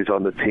stories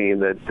on the team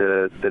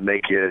that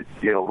make you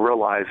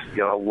realize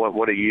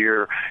what a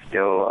year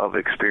of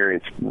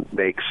experience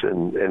makes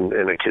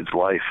in a kid's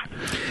life.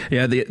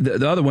 Yeah,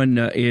 the other one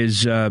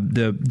is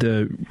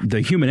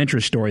the human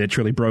interest story that's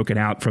really broken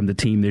out from the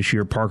team this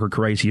year. Parker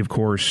Caracci, of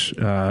course,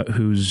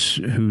 who's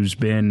who's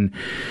been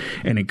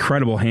an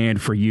incredible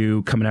hand for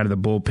you coming out of the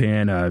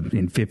bullpen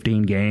in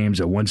 15 games,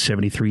 a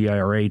 1.73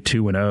 ERA,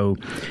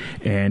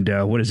 2-0, and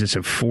what is this, a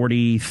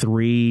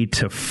 43-5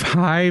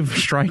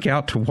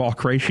 strikeout to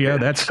walk ratio?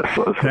 That's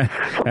something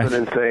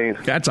insane.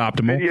 That's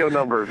optimal.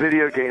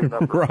 Video game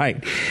number.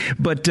 Right.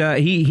 But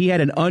he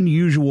had an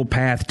unusual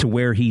path to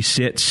where he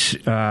sits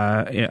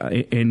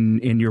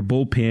in your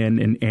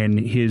bullpen and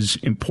his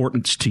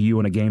importance to you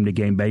on a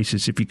game-to-game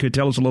basis. If you could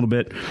tell us a little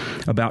bit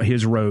about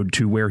his road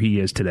to where he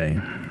is today.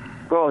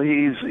 Well,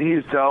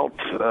 he's dealt,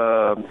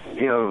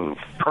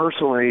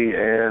 personally,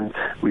 and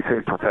we say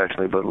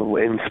professionally, but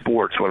in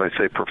sports, when I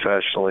say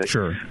professionally,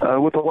 sure,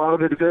 with a lot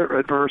of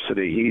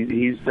adversity.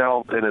 He's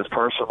dealt in his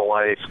personal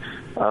life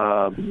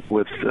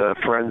with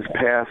friends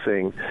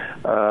passing,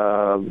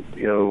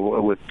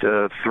 with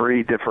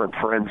 3 different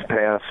friends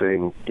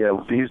passing.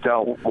 He's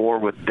dealt more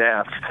with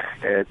death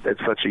at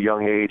such a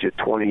young age, at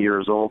 20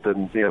 years old,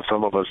 than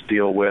some of us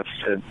deal with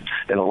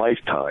in a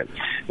lifetime.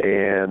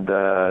 And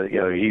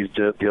he's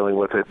dealing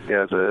with it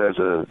as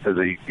a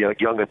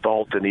young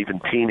adult and even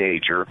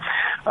teenager.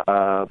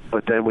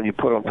 But then when you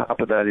put on top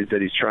of that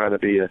he's trying to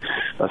be a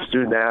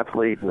student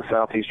athlete in the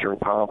Southeastern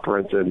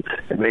Conference and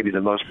maybe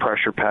the most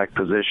pressure-packed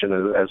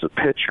position as a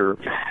pitcher,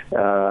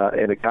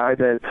 and a guy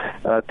that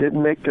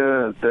didn't make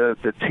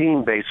the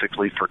team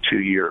basically for 2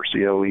 years.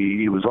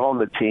 He was on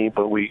the team,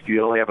 but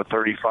you only have a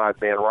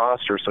 35-man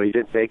roster, so he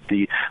didn't make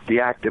the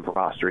active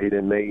roster. He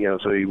didn't make,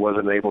 so he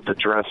wasn't able to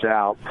dress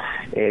out,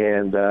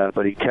 and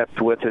but he kept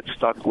with it,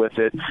 stuck with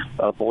it,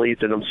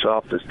 believed in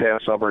himself. This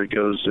past summer, he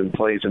goes and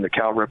plays in the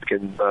Cal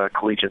Ripken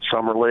Collegiate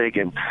Summer League,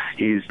 and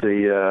he's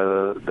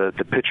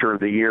the pitcher of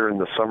the year in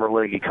the Summer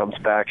League. He comes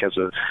back as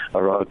a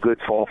good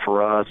fall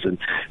for us, and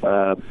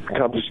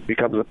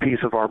becomes a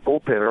piece of our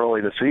bullpen early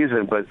in the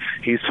season. But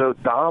he's so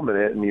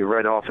dominant, and you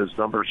read off his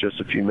numbers just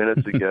a few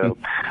minutes ago,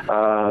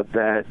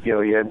 that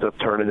he ends up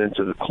turning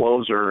into the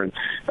closer. And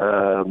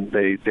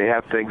they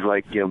have things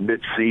like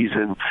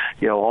mid-season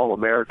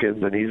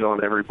All-Americans, and he's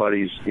on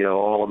everybody's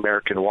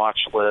All-American watch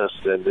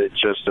list, and it's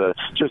just a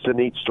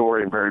neat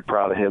story, and very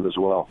proud of him as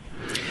well.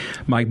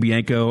 Mike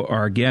Bianco,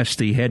 our guest,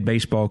 the head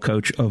baseball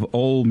coach of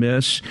Ole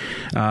Miss,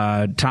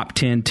 top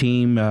 10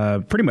 team,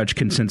 pretty much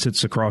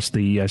consensus across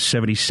the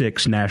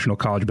 76 national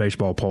college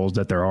baseball polls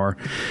that there are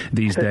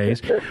these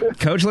days.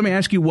 Coach, let me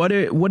ask you, what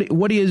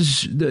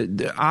is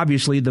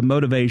obviously the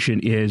motivation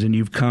is, and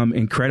you've come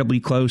incredibly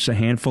close a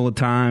handful of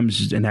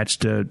times, and that's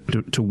to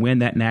win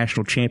that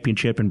national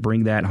championship and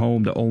bring that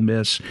home to Ole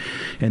Miss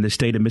and the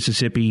state of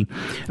Mississippi.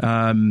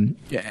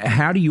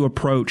 How do you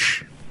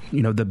approach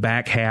the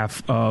back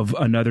half of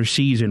another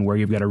season where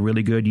you've got a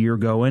really good year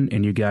going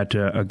and you got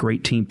a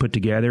great team put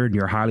together and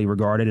you're highly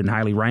regarded and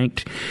highly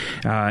ranked,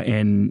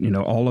 and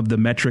all of the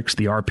metrics,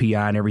 the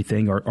RPI and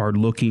everything are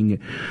looking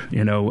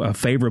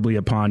favorably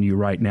upon you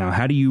right now?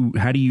 How do you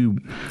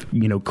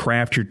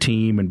craft your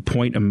team and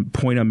point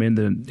them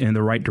in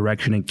the right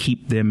direction and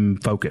keep them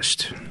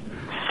fococed?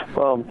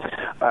 Well,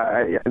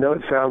 I know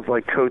it sounds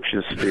like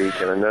coaches speak,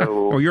 and I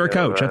know... Well, you're a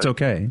coach. That's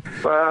okay.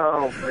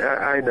 Well,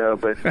 I know,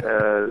 but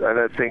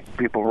I think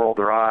people roll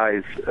their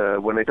eyes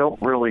when they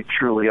don't really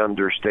truly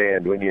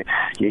understand. When you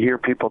hear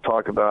people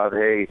talk about,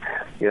 hey,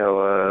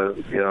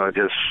 I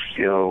just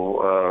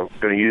going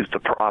to use the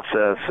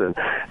process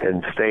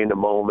and stay in the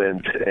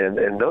moment,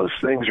 and those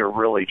things are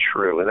really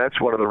true. And that's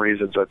one of the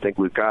reasons I think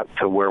we've got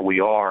to where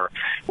we are,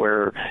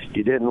 where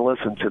you didn't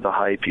listen to the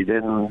hype, you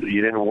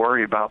didn't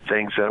worry about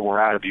things that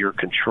were out of your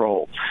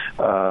control.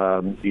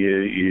 What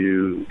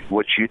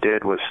you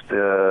did was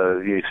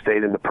you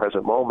stayed in the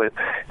present moment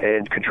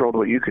and controlled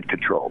what you could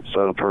control.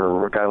 So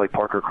for a guy like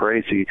Parker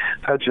Crazy,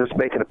 that's just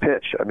making a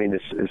pitch. I mean,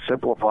 it's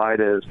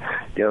simplified as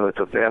it's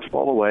a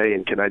fastball away,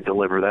 and can I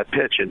deliver that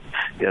pitch? And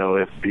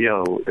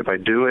if I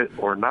do it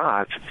or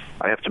not,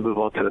 I have to move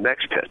on to the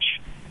next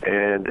pitch.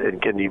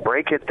 And can you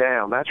break it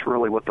down? That's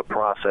really what the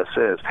process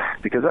is,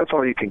 because that's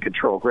all you can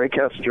control. Greg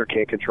Kessinger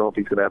can't control if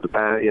he's going to have the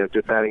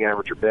good batting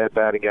average or bad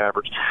batting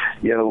average.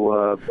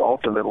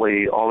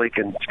 Ultimately, all he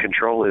can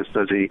control is,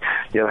 does he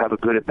have a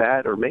good at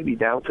bat, or maybe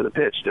down to the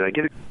pitch? Did I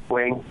get a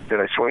swing? Did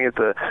I swing at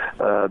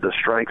the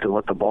strikes and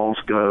let the balls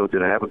go?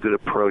 Did I have a good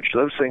approach?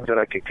 Those things that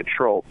I can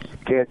control.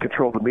 Can't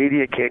control the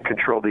media. Can't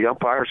control the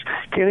umpires.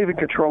 Can't even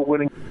control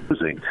winning,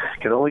 losing.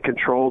 Can only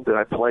control, did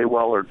I play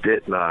well or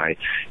didn't I?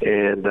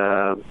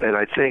 And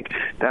I think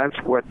that's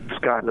what's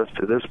gotten us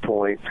to this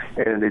point,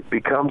 and it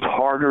becomes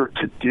harder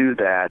to do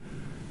that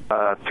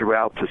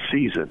throughout the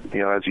season,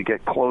 as you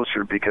get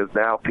closer, because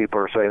now people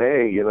are saying,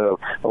 hey,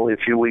 only a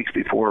few weeks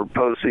before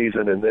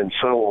postseason and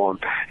so on.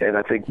 And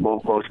I think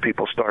most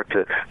people start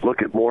to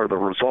look at more of the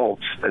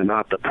results and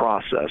not the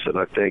process. And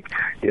I think,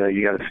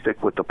 you got to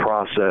stick with the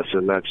process,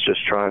 and that's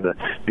just trying to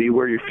be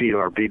where your feet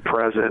are, be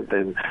present,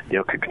 and,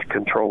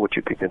 control what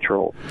you can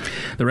control.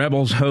 The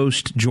Rebels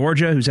host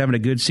Georgia, who's having a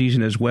good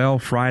season as well,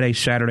 Friday,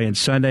 Saturday, and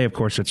Sunday. Of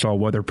course, it's all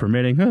weather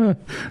permitting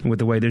with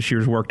the way this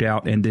year's worked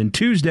out. And then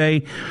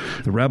Tuesday,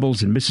 the Rebels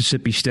Rebels and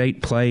Mississippi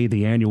State play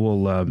the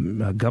annual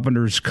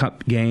Governor's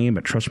Cup game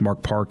at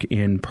Trustmark Park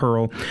in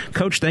Pearl.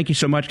 Coach, thank you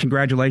so much.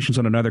 Congratulations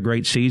on another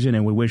great season,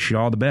 and we wish you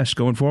all the best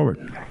going forward.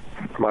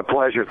 My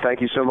pleasure. Thank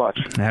you so much.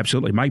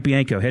 Absolutely. Mike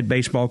Bianco, head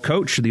baseball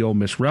coach of the Ole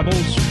Miss Rebels,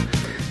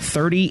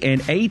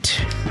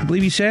 30-8, I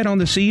believe he said, on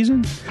the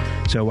season.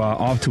 So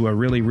off to a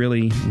really,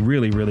 really,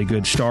 really, really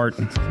good start.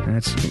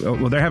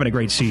 They're having a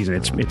great season.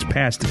 It's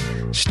past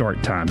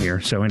start time here.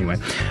 So anyway,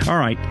 all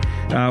right.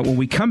 When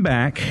we come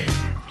back,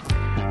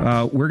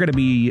 we're going to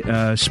be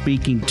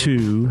speaking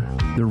to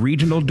the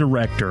regional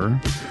director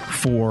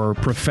for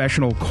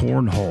professional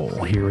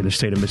cornhole here in the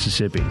state of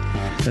Mississippi.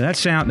 Now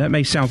that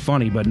may sound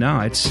funny, but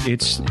no,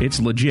 it's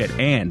legit.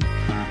 And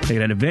they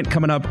got an event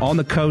coming up on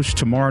the coast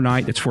tomorrow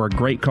night. It's for a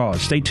great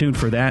cause. Stay tuned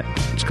for that.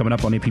 It's coming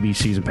up on MPB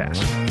Season Pass.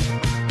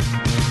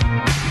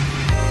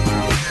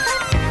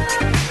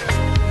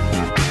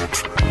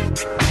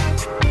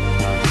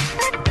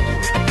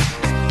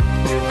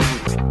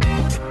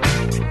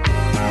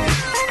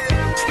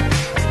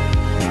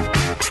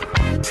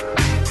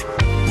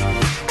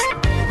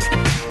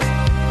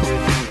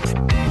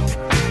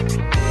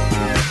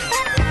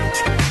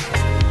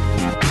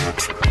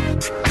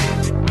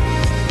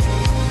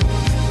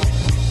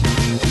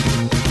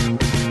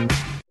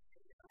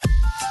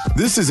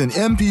 This is an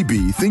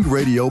MPB Think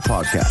Radio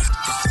podcast.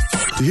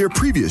 To hear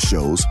previous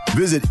shows,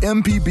 visit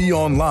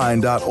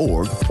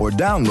mpbonline.org or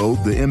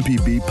download the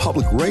MPB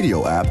Public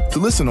Radio app to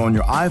listen on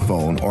your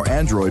iPhone or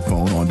Android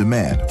phone on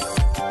demand.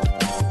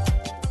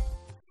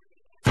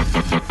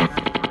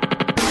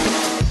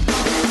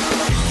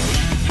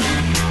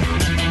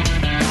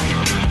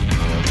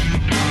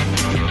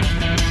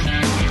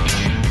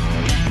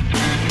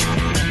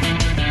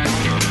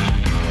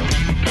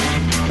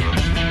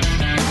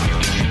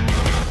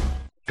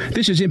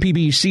 This is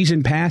MPB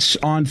Season Pass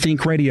on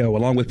Think Radio,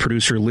 along with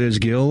producer Liz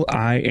Gill.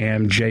 I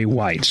am Jay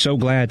White. So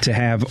glad to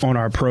have on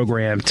our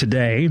program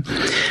today.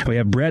 We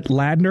have Brett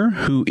Ladner,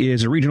 who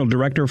is a regional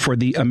director for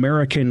the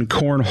American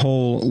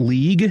Cornhole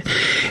League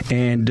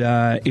and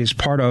is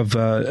part of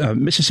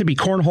Mississippi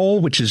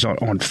Cornhole, which is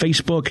on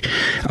Facebook,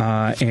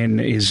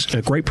 and is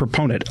a great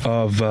proponent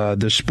of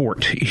the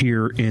sport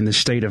here in the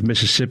state of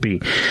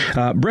Mississippi.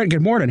 Brett,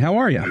 good morning. How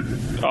are you?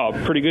 Oh,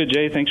 pretty good,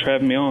 Jay. Thanks for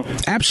having me on.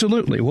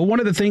 Absolutely. Well, one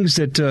of the things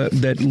that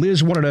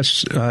Liz wanted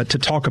us to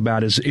talk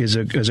about is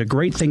a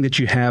great thing that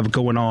you have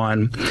going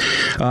on.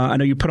 I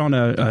know you put on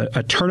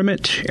a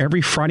tournament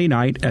every Friday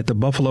night at the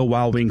Buffalo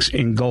Wild Wings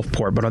in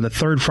Gulfport, but on the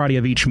third Friday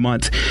of each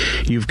month,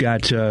 you've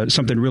got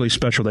something really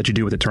special that you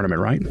do with the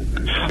tournament, right?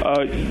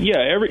 Yeah.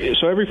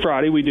 Every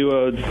Friday we do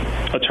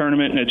a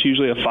tournament, and it's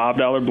usually a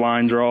 $5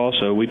 blind draw.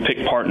 So we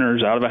pick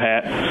partners out of a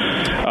hat.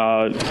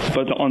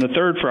 But on the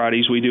third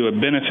Fridays we do a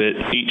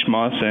benefit each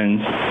month,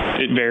 and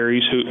it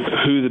varies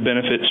who the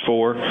benefit's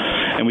for.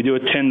 And we do a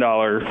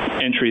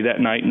 $10 entry that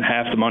night, and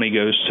half the money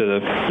goes to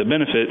the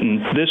benefit.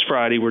 And this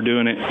Friday we're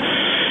doing it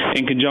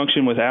in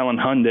conjunction with Allen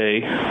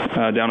Hyundai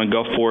down in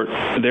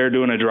Gulfport. They're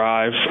doing a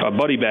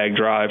buddy bag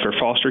drive for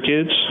foster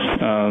kids,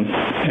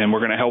 and we're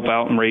going to help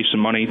out and raise some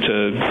money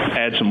to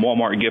add some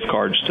Walmart gift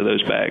cards to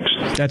those bags.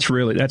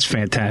 That's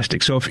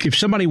fantastic. So if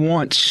somebody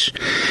wants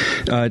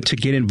to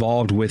get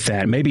involved with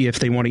that, maybe if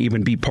they want to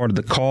even be part of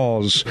the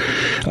cause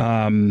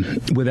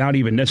without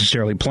even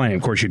necessarily playing,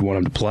 of course you'd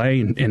want them to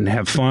play and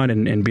have fun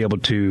and be able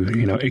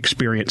to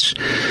experience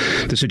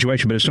the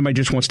situation. But if somebody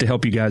just wants to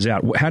help you guys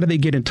out, how do they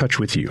get in touch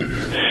with you?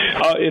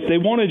 If they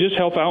want to just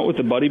help out with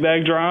the buddy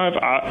bag drive,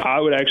 I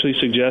would actually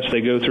suggest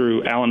they go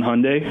through Allen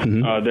Hyundai.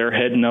 Mm-hmm. They're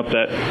heading up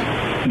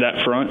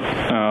that front,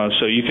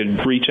 so you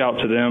could reach out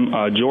to them.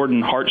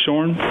 Jordan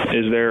Hartshorn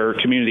is their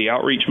community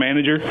outreach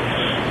manager.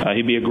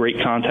 He'd be a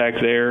great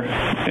contact there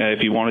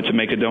if you wanted to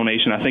make a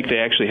donation. I think they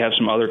actually have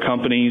some other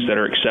companies that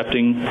are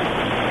accepting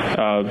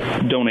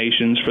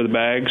donations for the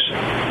bags.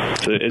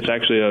 So it's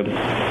actually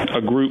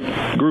a group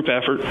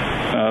effort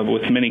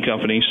with many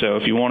companies. So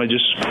if you want to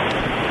just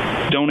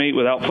donate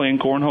without playing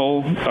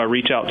cornhole,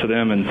 reach out to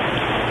them and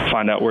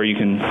find out where you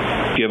can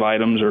give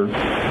items or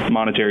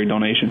monetary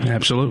donation.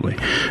 Absolutely.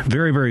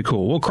 Very, very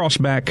cool. We'll cross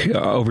back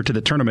over to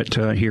the tournament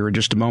here in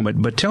just a moment.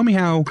 But tell me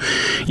how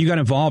you got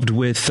involved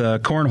with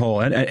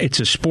cornhole. It's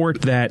a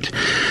sport that,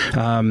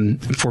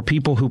 for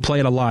people who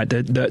play it a lot,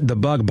 the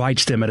bug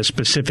bites them at a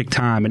specific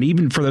time. And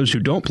even for those who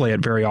don't play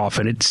it very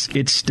often, it's an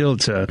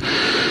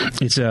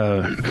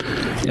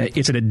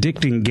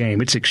addicting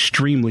game. It's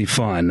extremely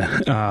fun.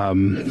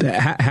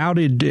 How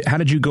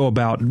did you go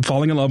about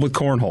falling in love with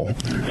cornhole?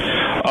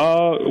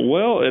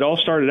 Well, it all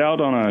started out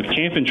on a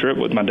camping trip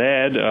with my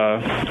dad.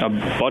 A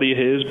buddy of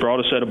his brought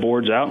a set of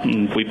boards out,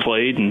 and we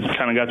played and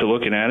kind of got to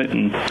looking at it,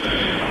 and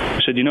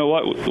said, you know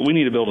what, we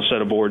need to build a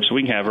set of boards so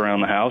we can have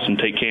around the house and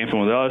take camping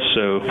with us.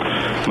 So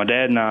my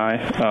dad and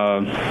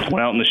I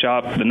went out in the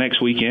shop the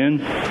next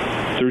weekend,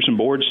 threw some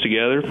boards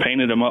together,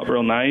 painted them up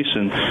real nice,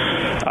 and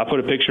I put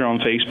a picture on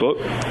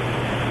Facebook.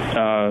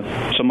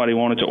 somebody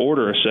wanted to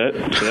order a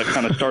set, so that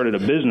kind of started a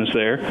business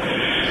there.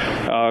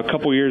 A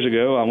couple years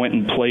ago, I went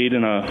and played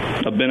in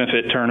a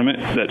benefit tournament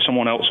that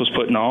someone else was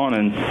putting on,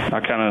 and I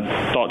kind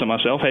of thought to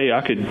myself, hey,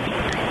 I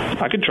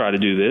could try to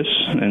do this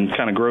and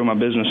kind of grow my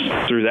business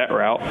through that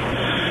route.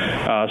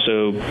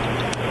 So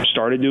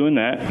started doing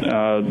that.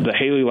 The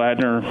Haley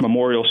Ladner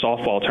Memorial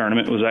Softball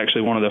Tournament was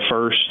actually one of the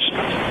first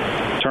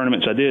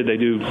tournaments I did.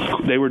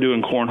 They were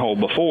doing cornhole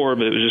before,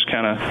 but it was just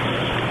kind of,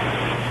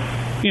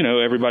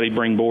 everybody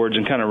bring boards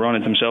and kind of run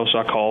it themselves. So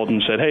I called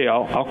and said, hey,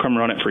 I'll come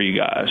run it for you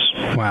guys.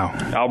 Wow.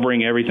 I'll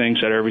bring everything,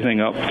 set everything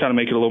up, kind of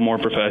make it a little more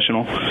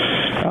professional.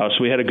 So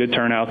we had a good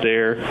turnout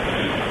there.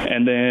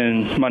 And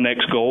then my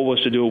next goal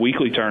was to do a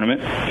weekly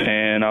tournament,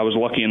 and I was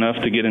lucky enough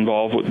to get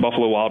involved with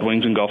Buffalo Wild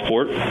Wings in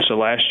Gulfport. So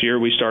last year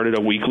we started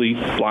a weekly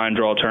blind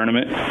draw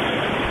tournament,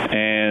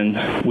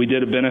 and we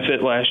did a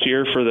benefit last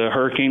year for the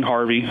Hurricane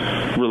Harvey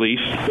relief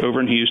over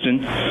in Houston.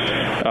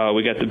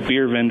 We got the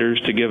beer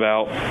vendors to give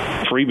out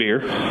free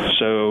beer.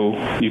 So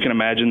you can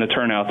imagine the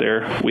turnout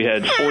there. We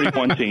had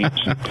 41 teams.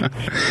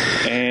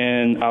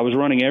 And I was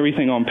running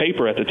everything on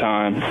paper at the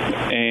time,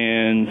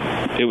 and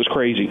it was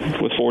crazy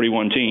with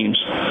 41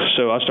 teams.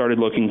 So I started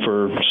looking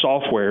for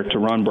software to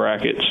run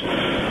brackets.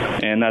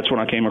 And that's when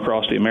I came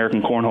across the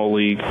American Cornhole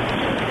League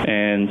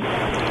and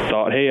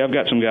thought, hey, I've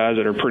got some guys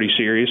that are pretty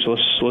serious.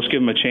 Let's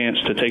give them a chance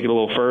to take it a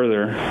little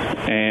further.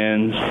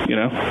 And,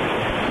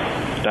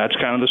 that's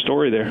kind of the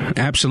story there.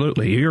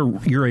 Absolutely.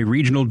 You're a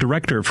regional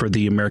director for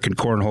the American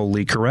Cornhole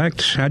League,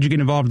 correct? How'd you get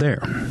involved there?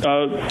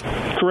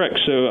 Correct.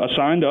 So I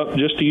signed up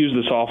just to use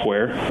the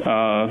software.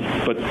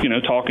 But,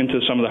 talking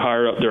to some of the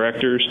higher-up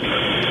directors,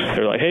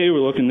 they're like, hey,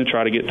 we're looking to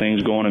try to get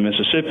things going in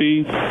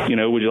Mississippi.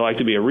 Would you like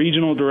to be a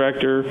regional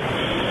director?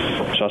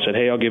 So I said,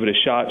 hey, I'll give it a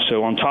shot.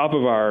 So on top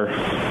of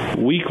our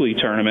weekly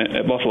tournament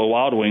at Buffalo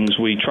Wild Wings,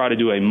 we try to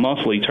do a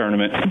monthly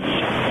tournament,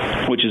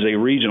 which is a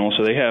regional.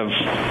 So they have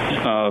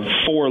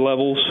 4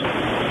 levels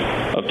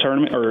of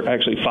tournament, or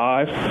actually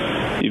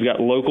 5. You've got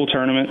local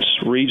tournaments,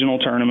 regional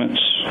tournaments,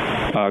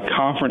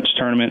 conference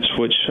tournaments,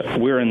 which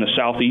we're in the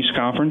Southeast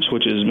Conference,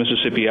 which is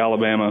Mississippi,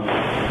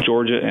 Alabama,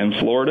 Georgia, and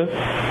Florida.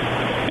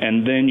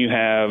 And then you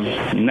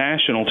have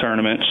national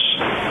tournaments,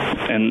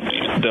 and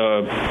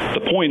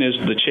the point is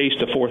the chase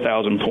to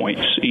 4,000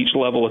 points. Each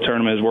level of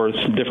tournament is worth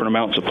different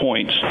amounts of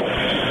points.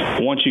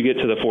 Once you get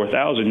to the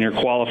 4,000, you're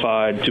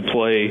qualified to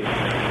play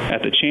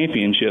at the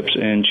championships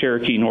in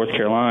Cherokee, North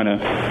Carolina.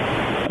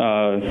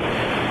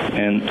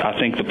 And I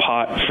think the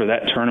pot for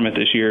that tournament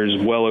this year is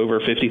well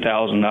over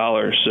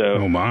 $50,000. So,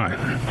 oh my,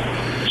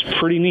 it's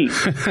pretty neat.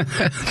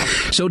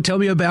 So tell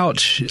me about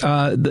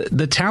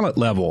the talent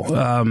level.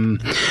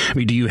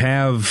 Do you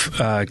have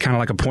kind of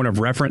like a point of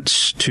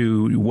reference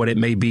to what it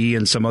may be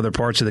in some other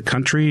parts of the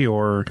country,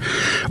 or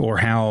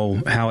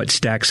how it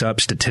stacks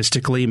up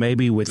statistically,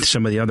 maybe with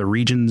some of the other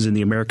regions in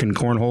the American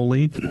Cornhole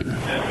League?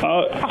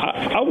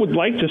 I would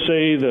like to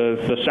say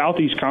the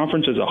Southeast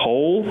Conference as a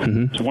whole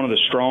is one of the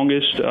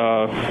strongest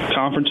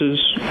conferences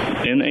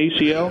in the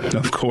ACL.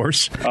 Of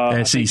course.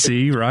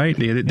 SEC, right?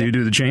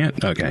 Do the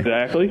chant? Okay.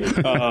 Exactly.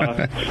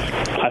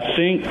 I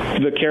think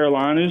the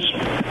Carolinas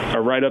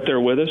are right up there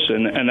with us,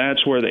 and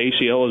that's where the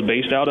ACL is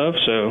based out of,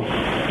 so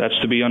that's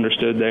to be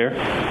understood there.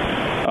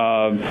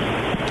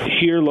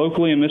 Here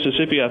locally in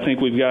Mississippi, I think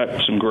we've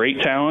got some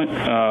great talent.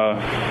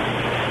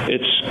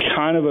 It's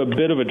kind of a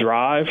bit of a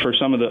drive for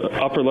some of the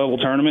upper level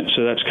tournaments,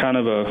 so that's kind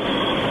of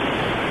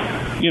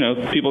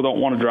people don't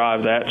want to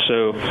drive that,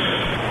 so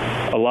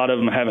a lot of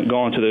them haven't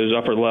gone to those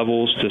upper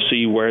levels to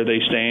see where they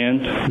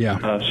stand.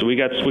 Yeah. So we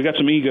got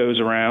some egos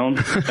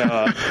around,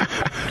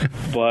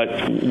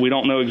 but we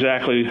don't know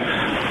exactly,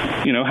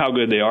 how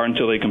good they are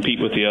until they compete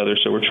with the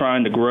others. So we're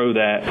trying to grow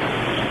that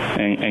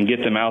and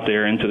get them out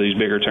there into these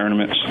bigger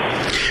tournaments.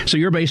 So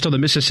you're based on the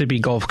Mississippi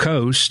Gulf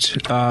Coast.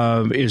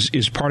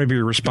 Is part of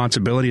your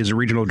responsibility as a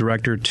regional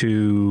director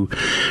to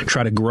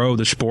try to grow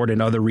the sport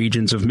in other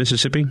regions of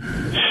Mississippi?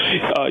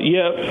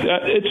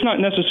 It's not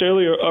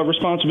necessarily a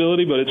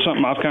responsibility, but it's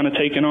something I've kind of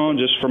taken on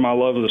just for my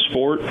love of the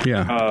sport.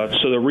 Yeah.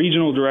 So the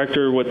regional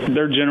director,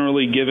 they're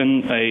generally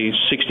given a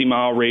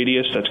 60-mile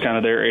radius. That's kind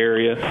of their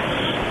area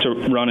to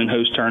run and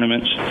host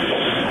tournaments.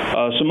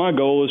 So my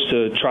goal is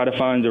to try to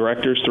find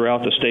directors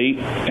throughout the state,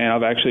 and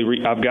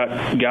I've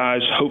got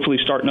guys hopefully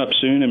starting up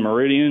soon in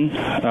Meridian.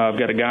 I've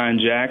got a guy in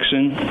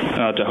Jackson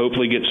to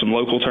hopefully get some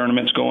local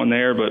tournaments going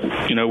there. But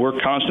we're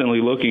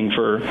constantly looking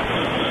for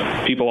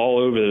people all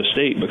over the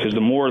state, because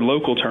the more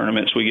local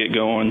tournaments we get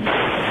going,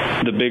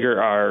 the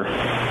bigger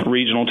our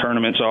regional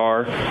tournaments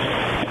are,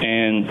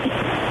 and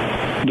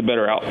the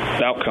better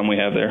outcome we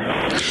have there.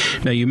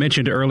 Now, you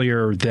mentioned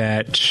earlier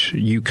that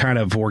you kind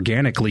of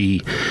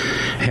organically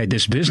had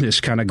this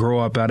business kind of grow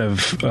up out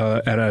of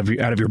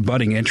your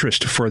budding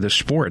interest for the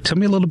sport. Tell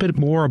me a little bit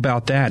more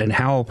about that and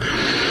how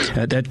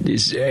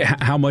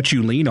how much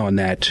you lean on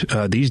that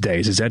these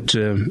days. Is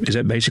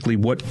that basically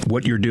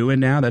what you're doing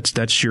now?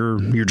 That's your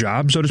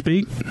job, so to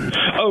speak?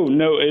 Oh,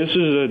 no, this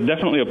is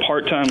definitely a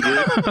part-time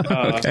gig.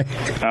 Okay.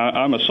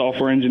 I'm a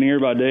software engineer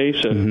by day,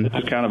 so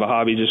This is kind of a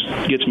hobby.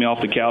 Just gets me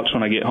off the couch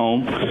when I get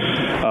home,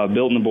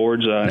 building the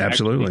boards.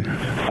 Absolutely.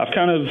 I've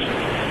kind of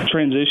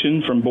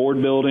transitioned from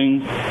board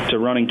building to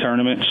running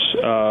tournaments.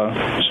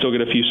 Still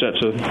get a few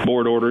sets of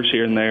board orders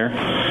here and there.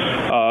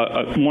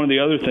 One of the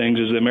other things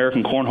is the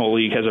American Cornhole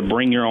League has a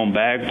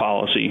bring-your-own-bag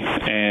policy,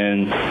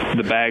 and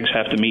the bags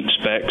have to meet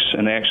specs,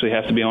 and they actually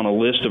have to be on a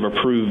list of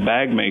approved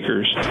bag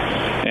makers,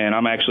 and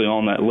I'm actually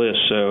on that list.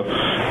 So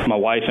my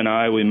wife and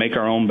I, we make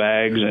our own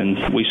bags,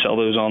 and we sell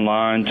those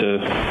online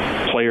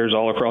to players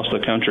all across the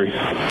country.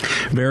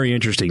 Very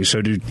interesting.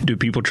 So do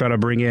people try to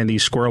bring in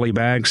these squirrely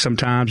bags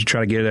sometimes to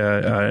try to get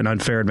an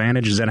unfair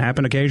advantage? Does that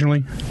happen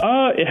occasionally?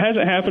 It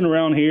hasn't happened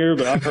around here,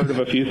 but I've heard of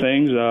a few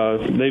things.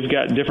 They've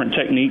got different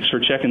techniques for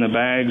checking the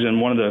bags, and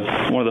one of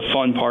the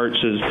fun parts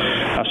is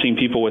I've seen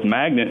people with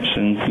magnets,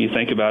 and you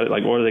think about it,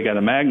 like, what do they got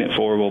a magnet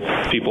for?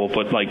 Well, people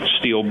put like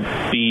steel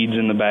beads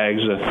in the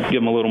bags to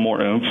give them a little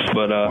more oomph.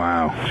 But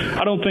wow.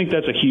 I don't think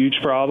that's a huge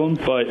problem,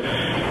 but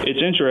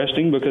it's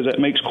interesting because that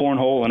makes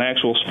cornhole an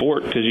actual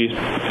sport. Because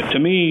to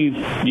me,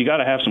 you got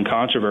to have some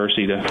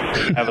controversy to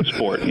have a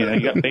sport.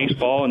 You got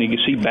baseball, and you can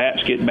see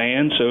bats get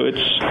banned, so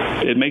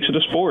it makes it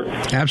a sport.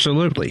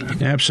 Absolutely.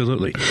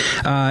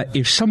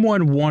 If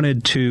someone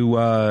wanted to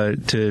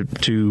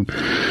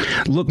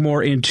look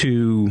more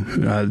into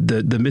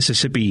the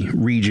Mississippi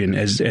region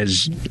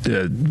as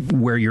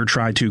where you're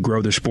trying to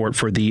grow the sport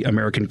for the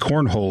American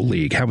Cornhole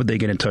League, how would they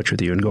get in touch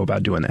with you and go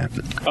about doing that?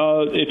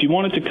 If you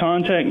wanted to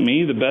contact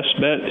me, the best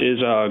bet is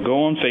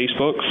go on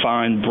Facebook,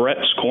 find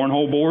Brett's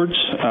Cornhole Boards.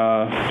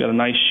 Got a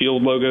nice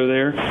shield logo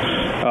there.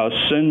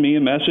 Send me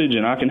a message,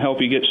 and I can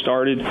help you get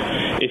started.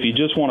 If you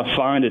just want to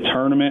find a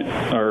tournament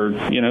or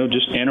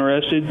just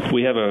interested,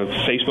 we have a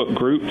Facebook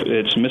group.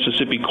 It's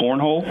Mississippi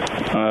Cornhole.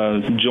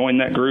 Join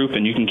that group,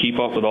 and you can keep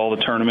up with all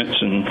the tournaments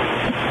and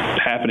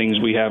happenings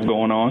we have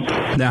going on.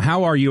 Now,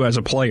 how are you as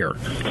a player?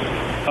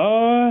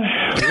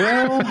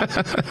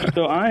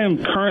 So I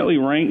am currently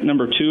ranked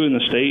number 2 in the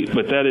state,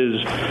 but that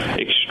is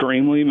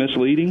extremely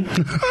misleading.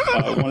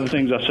 One of the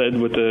things I said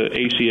with the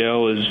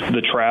ACL is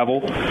the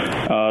travel.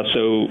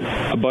 So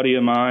a buddy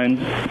of mine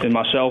and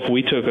myself,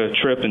 we took a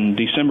trip in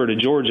December to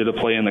Georgia to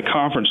play in the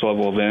conference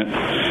level event.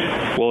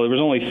 Well, there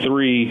was only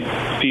 3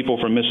 people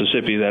from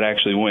Mississippi that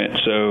actually went.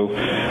 So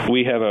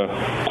we have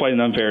quite an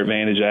unfair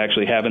advantage of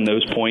actually having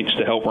those points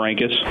to help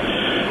rank us.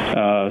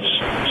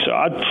 So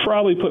I'd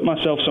probably put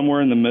myself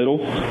somewhere in the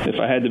middle, if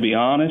I had to be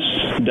honest.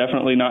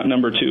 Definitely not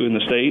number 2 in the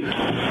state.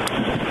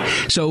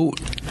 So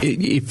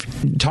if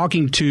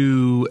talking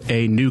to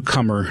a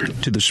newcomer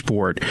to the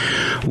sport,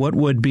 what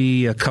would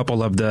be a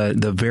couple of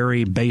the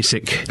very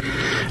basic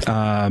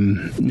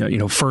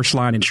first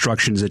line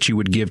instructions that you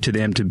would give to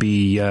them to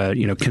be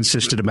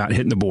consistent about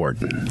hitting the board?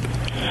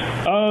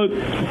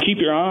 Keep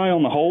your eye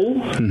on the hole.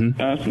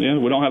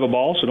 We don't have a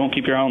ball, so don't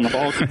keep your eye on the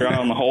ball. Keep your eye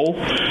on the hole.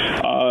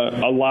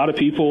 A lot of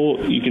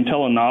people, you can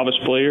tell a novice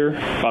player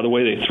by the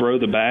way they throw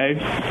the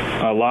bag.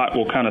 A lot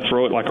will kind of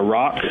throw it like a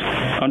rock,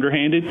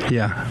 underhanded.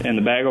 Yeah. And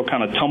the bag will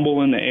kind of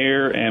tumble in the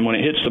air, and when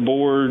it hits the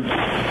board,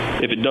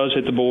 if it does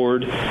hit the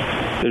board,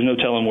 there's no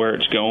telling where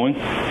it's going.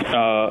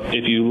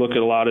 If you look at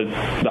a lot of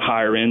the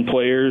higher-end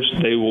players,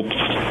 they will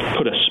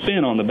put a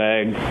spin on the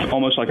bag,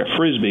 almost like a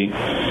Frisbee,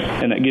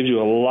 and that gives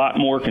you a lot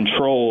more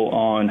control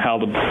on how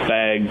the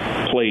bag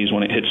plays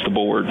when it hits the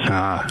board.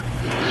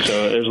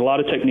 So there's a lot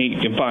of technique.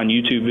 You can find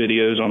YouTube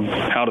videos on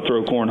how to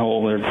throw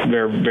cornhole. They're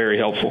very, very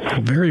helpful.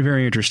 Very,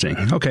 very interesting.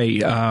 Okay,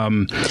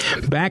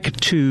 back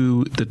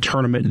to the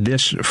tournament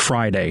this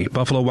Friday.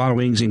 Buffalo Wild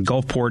Wings in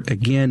Gulfport.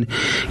 Again,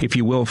 if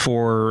you will,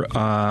 for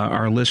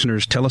our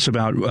listeners, tell us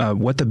about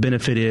what the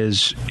benefit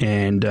is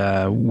and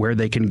where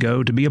they can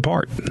go to be a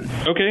part.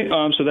 Okay,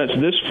 so that's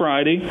this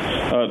Friday,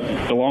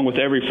 along with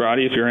every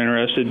Friday if you're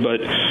interested.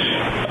 But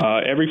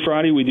every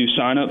Friday we do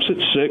sign-ups at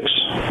 6.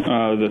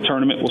 The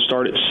tournament will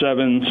start at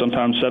 7,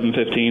 sometimes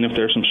 7:15 if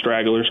there's some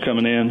stragglers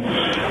coming in.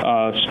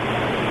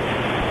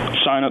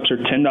 Sign-ups are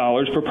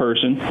 $10 per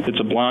person. It's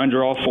a blind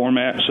draw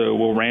format, so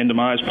we'll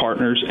randomize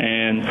partners.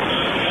 And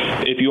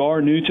if you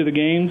are new to the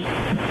game,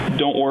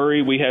 don't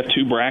worry. We have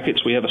 2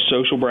 brackets. We have a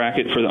social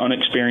bracket for the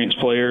unexperienced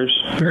players.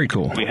 Very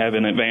cool. We have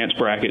an advanced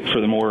bracket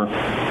for the more,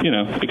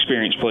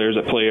 experienced players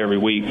that play every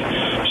week.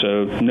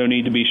 So no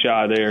need to be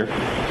shy there.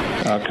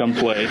 Come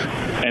play.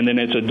 And then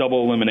it's a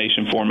double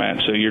elimination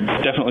format, so you're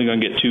definitely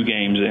going to get 2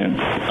 games in.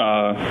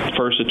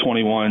 First to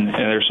 21. And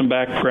there's some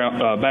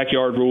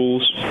backyard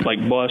rules,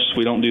 like busts.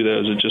 We don't do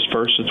those. It's just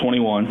first to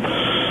 21.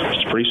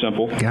 It's pretty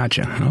simple.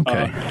 Gotcha.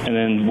 Okay. And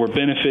then we're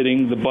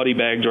benefiting the Buddy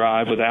Bag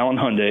Drive with Allen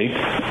Hyundai.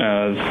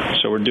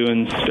 So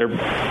they're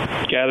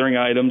gathering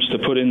items to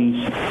put in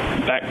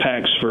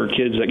backpacks for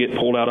kids that get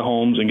pulled out of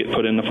homes and get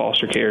put into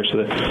foster care, so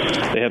that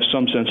they have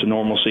some sense of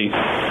normalcy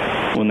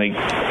when they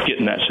get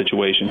in that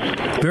situation.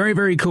 Very,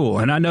 very cool.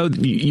 And I know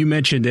you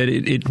mentioned that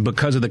it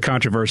because of the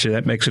controversy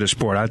that makes it a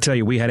sport. I'll tell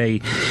you, we had a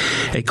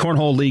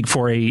cornhole league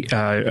for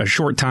a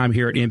short time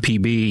here at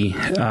MPB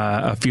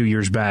a few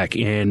years back,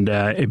 and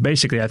I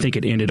think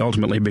it ended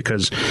ultimately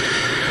because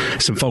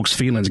some folks'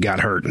 feelings got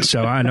hurt.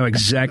 So I know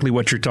exactly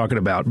what you're talking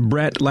about.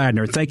 Brett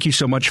Ladner, thank you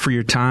so much for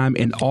your time,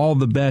 and all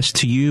the best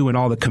to you and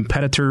all the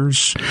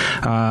competitors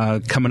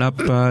coming up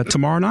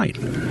tomorrow night.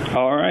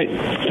 All right.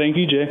 Thank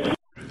you, Jay.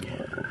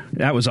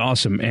 That was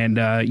awesome. And,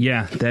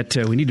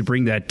 we need to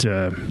bring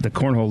the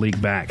Cornhole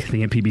League back,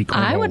 the MPB Cornhole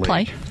League. I would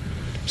play.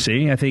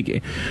 See, I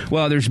think,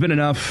 there's been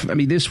enough. I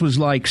mean, this was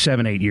like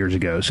 7-8 years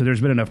ago, so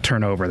there's been enough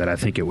turnover that I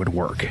think it would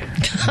work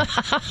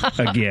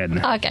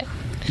again. Okay.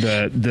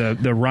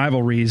 The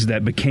rivalries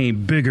that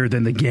became bigger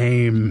than the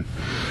game,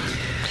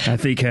 I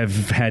think,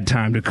 have had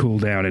time to cool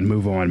down and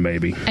move on,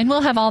 maybe. And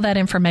we'll have all that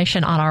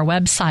information on our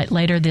website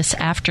later this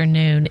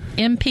afternoon,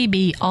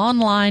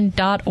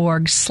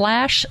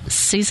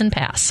 mpbonline.org/season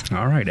pass.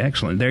 All right,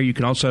 excellent. There you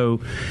can also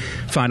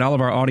find all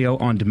of our audio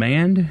on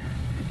demand.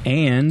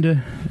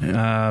 And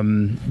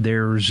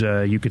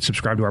you could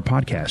subscribe to our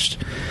podcast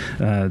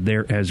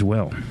there as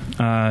well.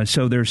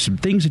 So there's some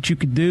things that you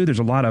could do. There's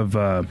a lot of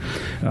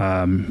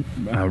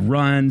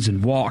runs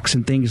and walks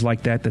and things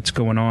like that that's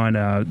going on.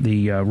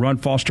 The Run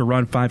Foster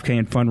Run 5K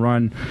and Fun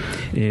Run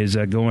is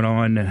going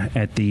on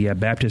at the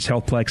Baptist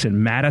Healthplex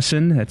in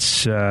Madison.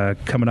 That's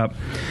coming up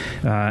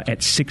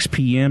at 6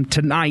 p.m.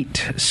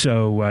 tonight.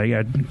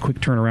 So, quick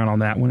turnaround on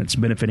that one. It's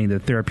benefiting the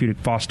Therapeutic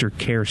Foster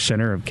Care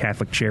Center of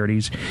Catholic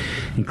Charities,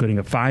 including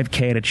a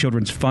 5K and a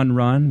children's fun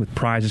run with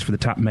prizes for the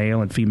top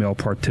male and female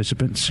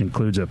participants.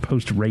 Includes a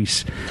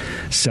post-race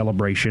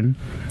celebration.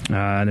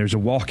 There's a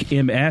Walk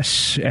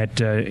MS at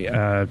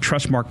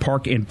Trustmark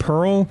Park in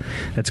Pearl.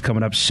 That's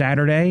coming up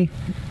Saturday,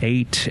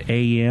 8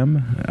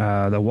 a.m.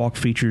 The walk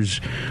features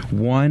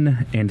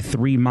 1 and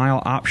 3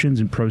 mile options,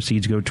 and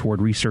proceeds go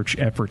toward research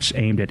efforts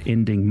aimed at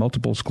ending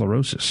multiple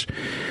sclerosis.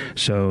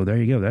 So there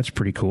you go. That's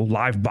pretty cool.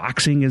 Live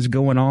boxing is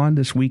going on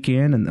this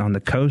weekend and on the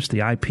coast. The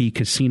IP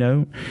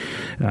Casino.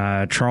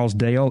 Charles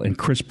Dale and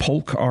Chris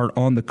Polk are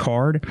on the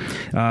card.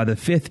 The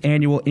 5th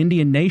annual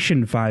Indian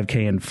Nation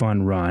 5K and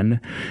Fun Run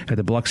at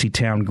the Biloxi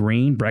Town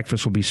Green.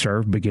 Breakfast will be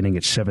served beginning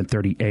at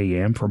 7:30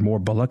 a.m. For more,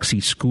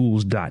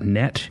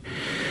 BiloxiSchools.net.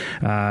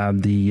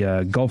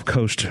 The Gulf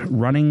Coast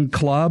Running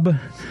Club,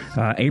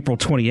 April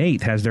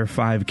 28th, has their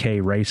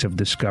 5K Race of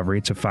Discovery.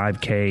 It's a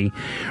 5K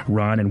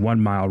run and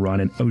 1 mile run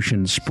in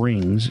Ocean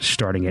Springs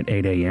starting at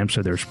 8 a.m.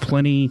 So there's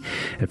plenty,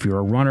 if you're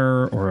a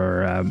runner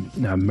or a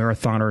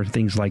marathoner,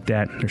 things like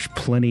that, there's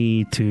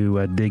plenty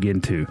to dig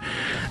into.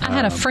 I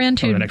had a friend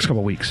the next couple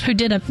of weeks who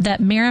did that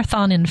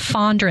marathon in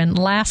Fondren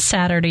last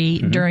Saturday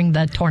during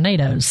the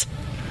tornadoes.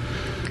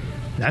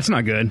 That's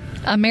not good.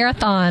 A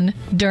marathon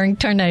during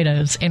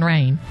tornadoes in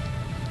rain.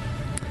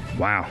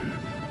 Wow.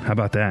 How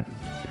about that?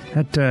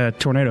 That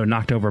tornado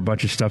knocked over a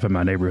bunch of stuff in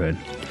my neighborhood.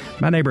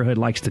 My neighborhood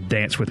likes to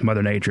dance with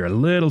Mother Nature a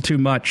little too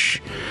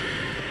much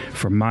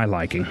for my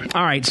liking.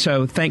 All right,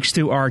 so thanks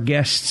to our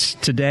guests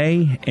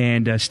today,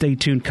 and stay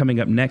tuned. Coming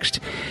up next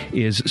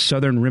is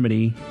Southern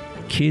Remedy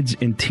Kids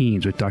and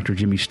Teens with Dr.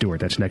 Jimmy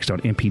Stewart. That's next on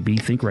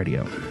MPB Think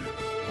Radio.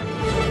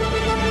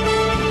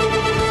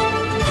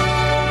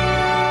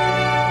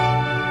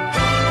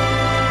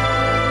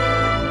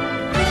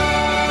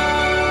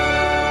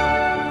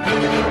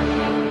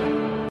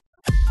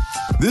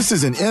 This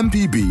is an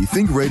MPB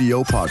Think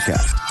Radio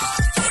podcast.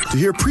 To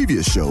hear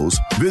previous shows,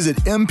 visit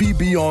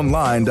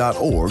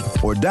mpbonline.org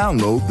or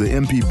download the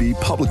MPB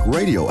Public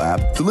Radio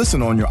app to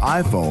listen on your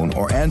iPhone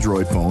or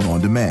Android phone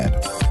on demand.